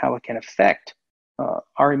fascinating how it can affect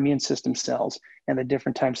our immune system cells and the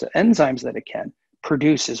different types of enzymes that it can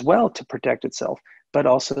produce as well to protect itself, but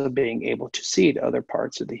also being able to seed other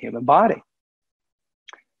parts of the human body.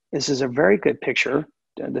 This is a very good picture.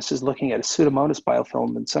 This is looking at a Pseudomonas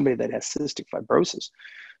biofilm in somebody that has cystic fibrosis.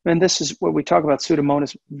 And this is what we talk about,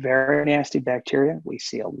 Pseudomonas, very nasty bacteria. We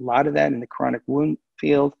see a lot of that in the chronic wound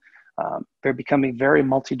field. They're becoming very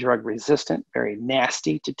multi-drug resistant, very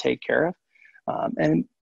nasty to take care of. And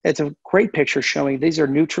it's a great picture showing these are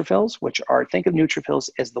neutrophils, which are, think of neutrophils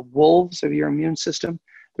as the wolves of your immune system.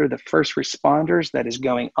 They're the first responders that is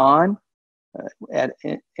going on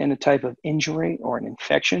in a type of injury or an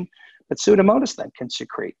infection. But Pseudomonas then can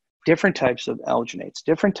secrete different types of alginates,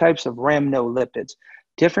 different types of rhamnolipids,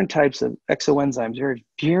 different types of exoenzymes, very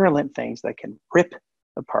virulent things that can rip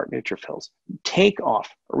apart neutrophils, take off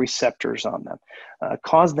receptors on them,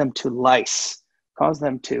 cause them to lyse, cause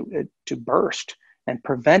them to burst, and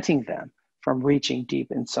preventing them from reaching deep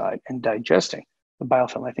inside and digesting the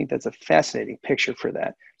biofilm. I think that's a fascinating picture for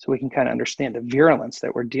that, so we can kind of understand the virulence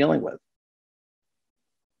that we're dealing with.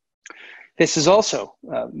 This is also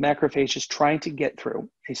macrophages trying to get through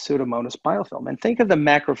a Pseudomonas biofilm. And think of the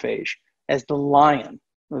macrophage as the lion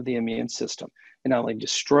of the immune system. It not only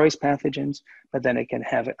destroys pathogens, but then it can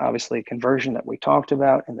have obviously a conversion that we talked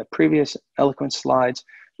about in the previous eloquent slides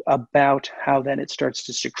about how then it starts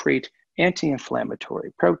to secrete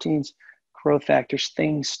anti-inflammatory proteins, growth factors,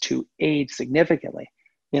 things to aid significantly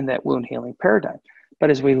in that wound healing paradigm. But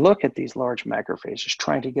as we look at these large macrophages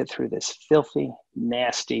trying to get through this filthy,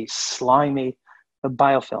 nasty, slimy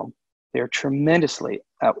biofilm, they're tremendously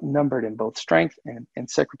outnumbered in both strength and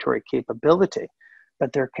secretory capability.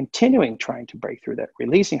 But they're continuing trying to break through that,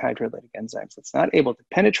 releasing hydrolytic enzymes that's not able to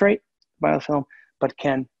penetrate biofilm, but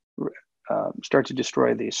can start to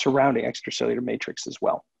destroy the surrounding extracellular matrix as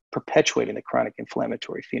well, perpetuating the chronic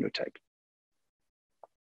inflammatory phenotype.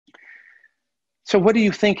 So what do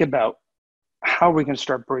you think about how are we going to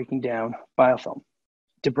start breaking down biofilm?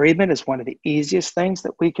 Debridement is one of the easiest things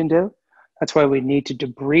that we can do. That's why we need to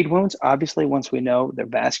debride wounds, obviously, once we know the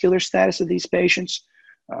vascular status of these patients.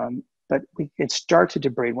 But we can start to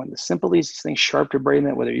debride one of the simple, easiest things, sharp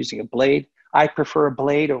debridement, whether you're using a blade. I prefer a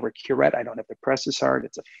blade over curette. I don't have to press as hard.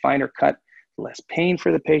 It's a finer cut, less pain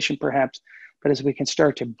for the patient perhaps. But as we can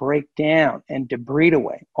start to break down and debride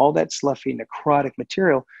away all that sloughy necrotic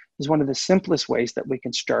material is one of the simplest ways that we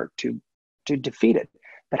can start to defeat it.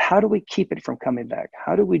 But how do we keep it from coming back?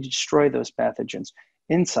 How do we destroy those pathogens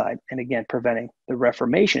inside? And again, preventing the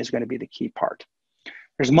reformation is going to be the key part.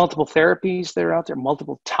 There's multiple therapies that are out there,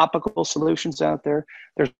 multiple topical solutions out there.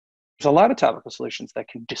 There's a lot of topical solutions that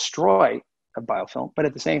can destroy a biofilm, but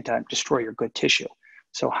at the same time, destroy your good tissue.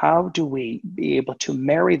 So how do we be able to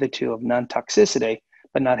marry the two of non-toxicity,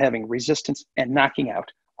 but not having resistance and knocking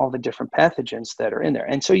out all the different pathogens that are in there?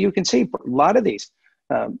 And so you can see a lot of these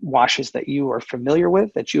washes that you are familiar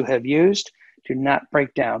with, that you have used, do not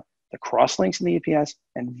break down the crosslinks in the EPS,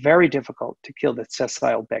 and very difficult to kill the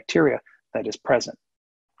sessile bacteria that is present.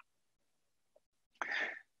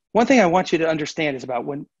 One thing I want you to understand is about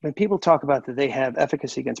when people talk about that they have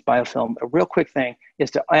efficacy against biofilm, a real quick thing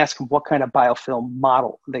is to ask them what kind of biofilm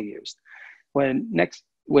model they used. When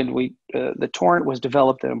the torrent was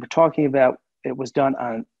developed and we're talking about, it was done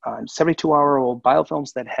on 72-hour-old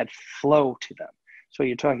biofilms that had flow to them. So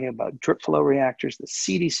you're talking about drip flow reactors, the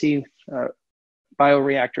CDC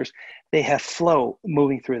bioreactors, they have flow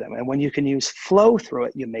moving through them. And when you can use flow through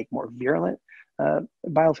it, you make more virulent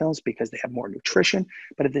biofilms because they have more nutrition,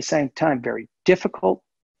 but at the same time, very difficult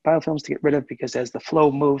biofilms to get rid of because as the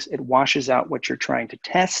flow moves, it washes out what you're trying to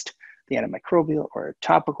test, the antimicrobial or a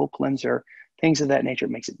topical cleanser, things of that nature.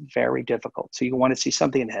 It makes it very difficult. So you want to see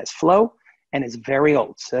something that has flow and is very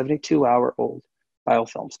old, 72-hour-old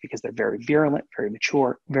biofilms because they're very virulent, very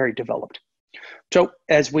mature, very developed. So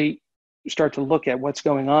as we start to look at what's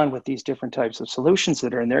going on with these different types of solutions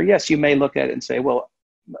that are in there, yes, you may look at it and say, well,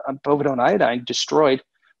 povidone iodine destroyed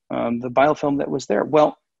the biofilm that was there.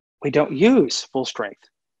 Well, we don't use full strength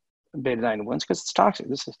betadine in wounds because it's toxic.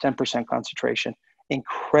 This is 10% concentration,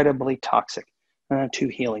 incredibly toxic to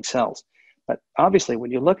healing cells. But obviously,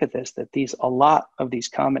 when you look at this, that a lot of these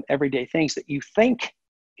common everyday things that you think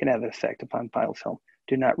can have an effect upon biofilm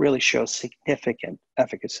do not really show significant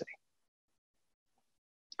efficacy.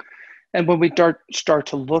 And when we start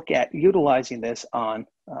to look at utilizing this on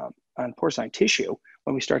porcine tissue,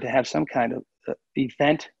 when we start to have some kind of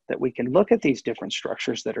event that we can look at these different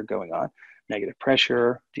structures that are going on, negative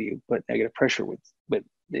pressure, do you put negative pressure with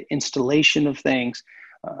the installation of things,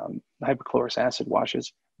 hypochlorous acid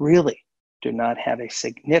washes really do not have a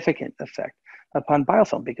significant effect upon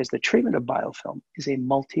biofilm because the treatment of biofilm is a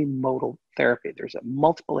multimodal therapy. There's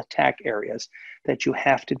multiple attack areas that you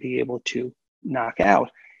have to be able to knock out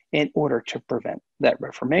in order to prevent that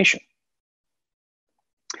reformation.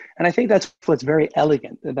 And I think that's what's very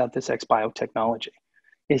elegant about this XBiotechnology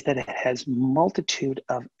is that it has multitude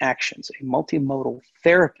of actions, a multimodal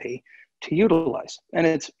therapy to utilize. And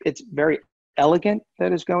it's very elegant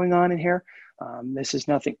that is going on in here. This is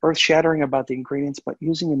nothing earth-shattering about the ingredients, but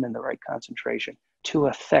using them in the right concentration to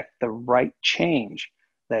affect the right change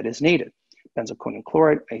that is needed. Benzalkonium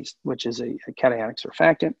chloride, which is a cationic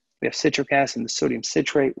surfactant, We have citric acid and the sodium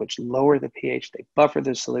citrate, which lower the pH. They buffer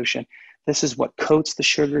the solution. This is what coats the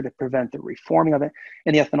sugar to prevent the reforming of it.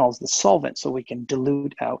 And the ethanol is the solvent, so we can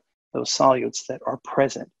dilute out those solutes that are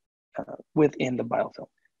present within the biofilm.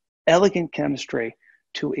 Elegant chemistry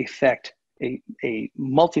to effect a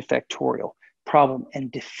multifactorial problem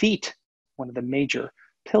and defeat one of the major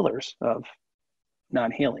pillars of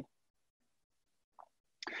non-healing.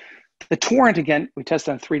 The torrent, again, we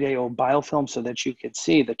tested on 3-day-old biofilm so that you could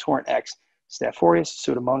see the torrent X, Staph aureus,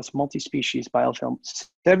 Pseudomonas, multi-species biofilm,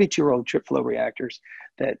 72-year-old drip flow reactors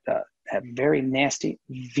that have very nasty,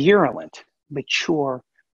 virulent, mature,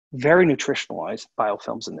 very nutritionalized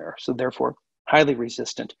biofilms in there. So therefore, highly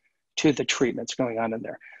resistant to the treatments going on in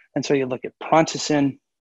there. And so you look at Pronticin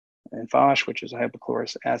and Foch, which is a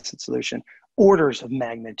hypochlorous acid solution, orders of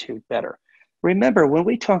magnitude better. Remember, when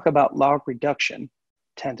we talk about log reduction,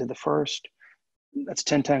 10 to the first, that's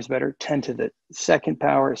 10 times better. 10 to the second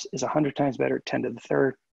power is 100 times better. 10 to the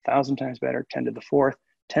third, 1,000 times better. 10 to the fourth,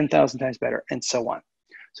 10,000 times better, and so on.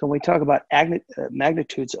 So when we talk about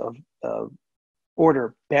magnitudes of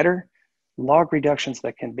order better, log reductions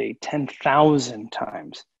that can be 10,000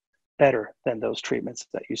 times better than those treatments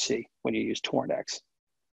that you see when you use Torrent X.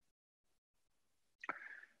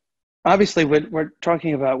 Obviously, we're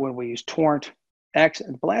talking about when we use Torrent X,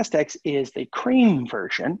 and Blast X is the cream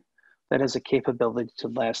version that has a capability to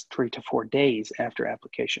last 3 to 4 days after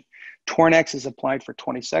application. Torrent X is applied for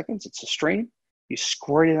 20 seconds. It's a stream. You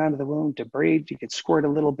squirt it onto the wound, debride. You can squirt a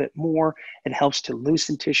little bit more. It helps to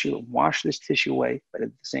loosen tissue and wash this tissue away, but at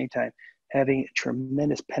the same time, having a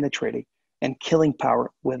tremendous penetrating and killing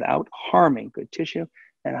power without harming good tissue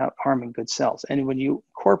and without harming good cells. And when you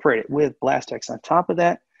incorporate it with Blast X on top of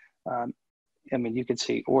that, I mean, you can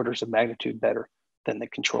see orders of magnitude better than the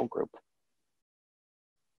control group.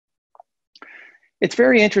 It's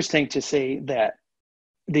very interesting to see that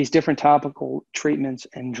these different topical treatments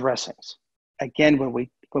and dressings, again, when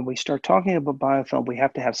we start talking about biofilm, we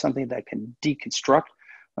have to have something that can deconstruct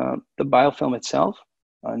the biofilm itself,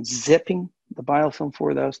 unzipping the biofilm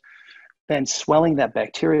for those, then swelling that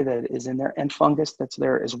bacteria that is in there and fungus that's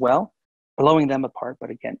there as well, blowing them apart,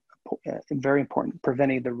 but again, very important,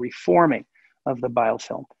 preventing the reforming of the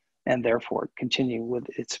biofilm and therefore continuing with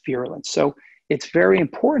its virulence. So it's very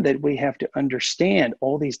important that we have to understand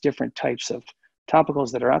all these different types of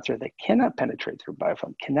topicals that are out there that cannot penetrate through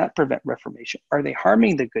biofilm, cannot prevent reformation. Are they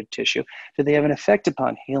harming the good tissue? Do they have an effect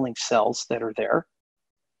upon healing cells that are there?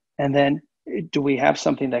 And then do we have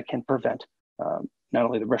something that can prevent not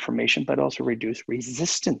only the reformation, but also reduce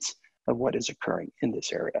resistance of what is occurring in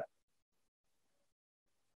this area?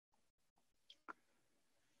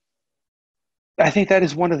 I think that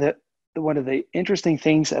is one of the interesting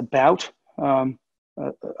things about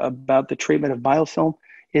the treatment of biofilm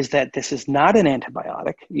is that this is not an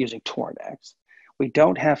antibiotic using Torrent X. We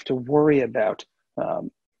don't have to worry about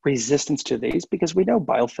resistance to these because we know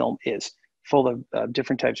biofilm is full of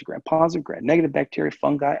different types of gram-positive, gram-negative bacteria,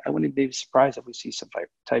 fungi. I wouldn't be surprised if we see some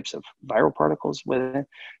types of viral particles within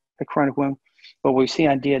a chronic wound. But we see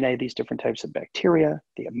on DNA these different types of bacteria,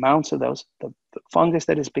 the amounts of those, the fungus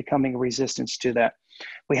that is becoming resistant to that.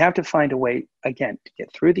 We have to find a way, again, to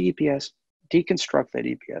get through the EPS, deconstruct that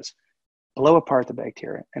EPS, blow apart the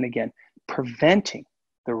bacteria, and again, preventing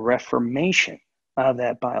the reformation of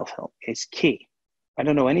that biofilm is key. I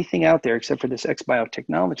don't know anything out there except for this XBio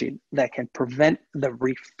technology that can prevent the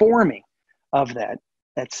reforming of that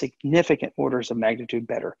at significant orders of magnitude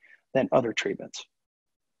better than other treatments.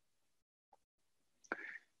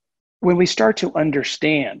 When we start to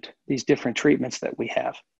understand these different treatments that we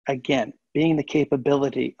have, again, being the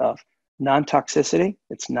capability of non-toxicity,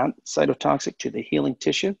 it's not cytotoxic to the healing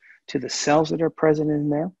tissue, to the cells that are present in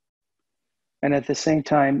there, and at the same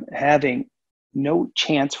time, having no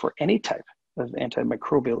chance for any type of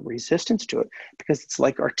antimicrobial resistance to it, because it's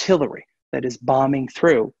like artillery that is bombing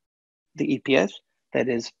through the EPS, that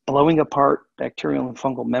is blowing apart bacterial and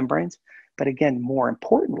fungal membranes. But again, more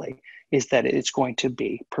importantly, is that it's going to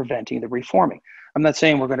be preventing the reforming. I'm not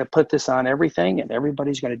saying we're going to put this on everything and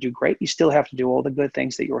everybody's going to do great. You still have to do all the good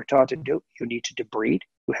things that you were taught to do. You need to debride,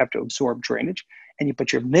 you have to absorb drainage,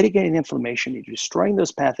 but you're mitigating inflammation, you're destroying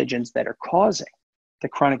those pathogens that are causing the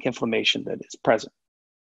chronic inflammation that is present.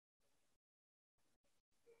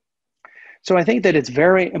 So I think that it's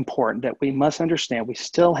very important that we must understand we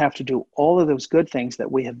still have to do all of those good things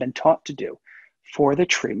that we have been taught to do for the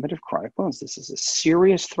treatment of chronic wounds. This is a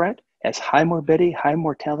serious threat, has high morbidity, high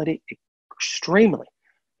mortality, extremely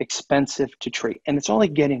expensive to treat, and it's only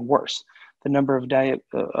getting worse. The number of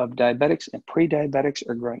diabetics and pre-diabetics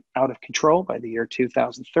are growing out of control. By the year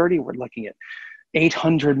 2030, we're looking at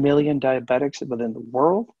 800 million diabetics within the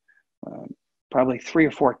world. probably 3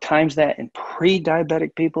 or 4 times that in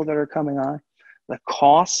pre-diabetic people that are coming on. The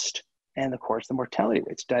cost and, of course, the mortality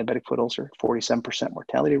rates. Diabetic foot ulcer, 47%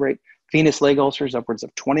 mortality rate. Venous leg ulcers, upwards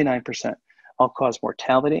of 29%, all cause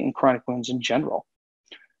mortality and chronic wounds in general.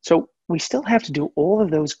 So we still have to do all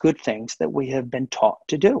of those good things that we have been taught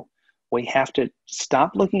to do. We have to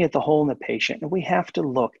stop looking at the hole in the patient, and we have to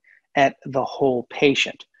look at the whole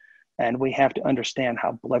patient. And we have to understand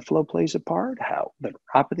how blood flow plays a part, how the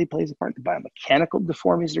neuropathy plays a part, the biomechanical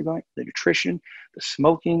deformities are going, the nutrition, the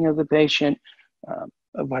smoking of the patient,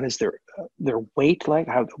 what is their weight like,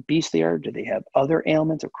 how obese they are, do they have other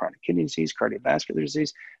ailments of chronic kidney disease, cardiovascular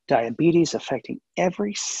disease, diabetes affecting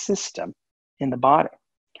every system in the body.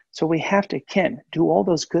 So we have to, again, do all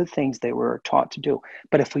those good things they were taught to do.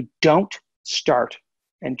 But if we don't start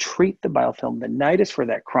and treat the biofilm, the nidus for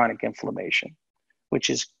that chronic inflammation, which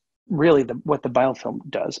is really what the biofilm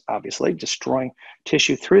does, obviously, destroying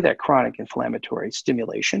tissue through that chronic inflammatory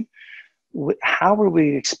stimulation, how will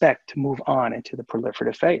we expect to move on into the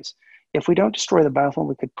proliferative phase? If we don't destroy the biofilm,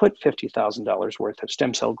 we could put $50,000 worth of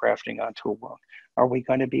stem cell grafting onto a wound. Are we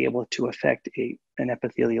going to be able to affect an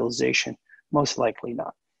epithelialization? Most likely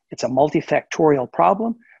not. It's a multifactorial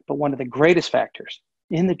problem, but one of the greatest factors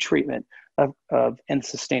in the treatment of and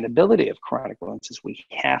sustainability of chronic wounds is we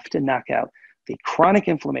have to knock out the chronic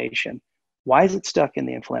inflammation. Why is it stuck in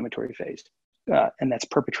the inflammatory phase? And that's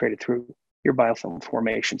perpetrated through your biofilm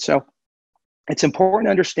formation. So it's important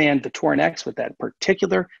to understand the Torin X with that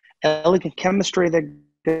particular elegant chemistry that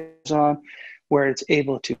goes on, where it's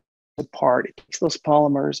able to apart. It takes those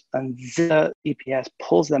polymers and the EPS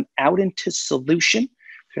pulls them out into solution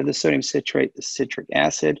through the sodium citrate, the citric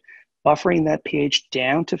acid, buffering that pH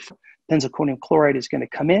down to benzalkonium chloride is going to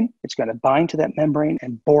come in. It's going to bind to that membrane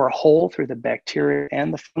and bore a hole through the bacteria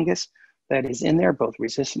and the fungus that is in there, both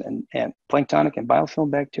resistant and planktonic and biofilm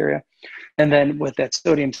bacteria. And then with that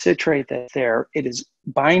sodium citrate that's there, it is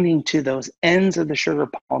binding to those ends of the sugar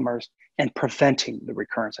polymers and preventing the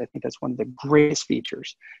recurrence. I think that's one of the greatest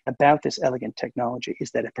features about this elegant technology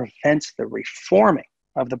is that it prevents the reforming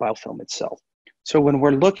of the biofilm itself. So when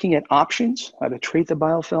we're looking at options, how to treat the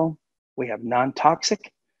biofilm, we have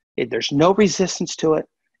non-toxic, there's no resistance to it,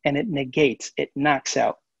 and it negates, it knocks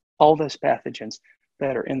out all those pathogens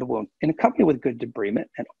that are in the wound in a company with good debridement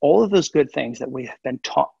and all of those good things that we have been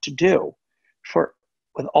taught to do.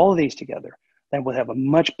 With all of these together, then we'll have a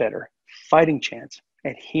much better fighting chance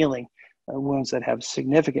at healing wounds that have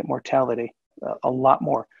significant mortality, a lot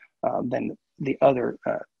more than the other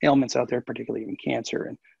ailments out there, particularly even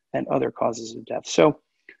cancer and other causes of death. So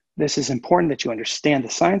this is important that you understand the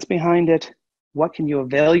science behind it. What can you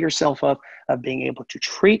avail yourself of being able to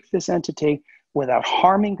treat this entity without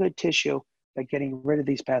harming good tissue, but getting rid of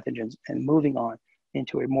these pathogens and moving on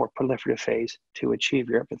into a more proliferative phase to achieve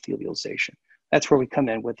your epithelialization. That's where we come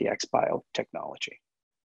in with the XBio technology.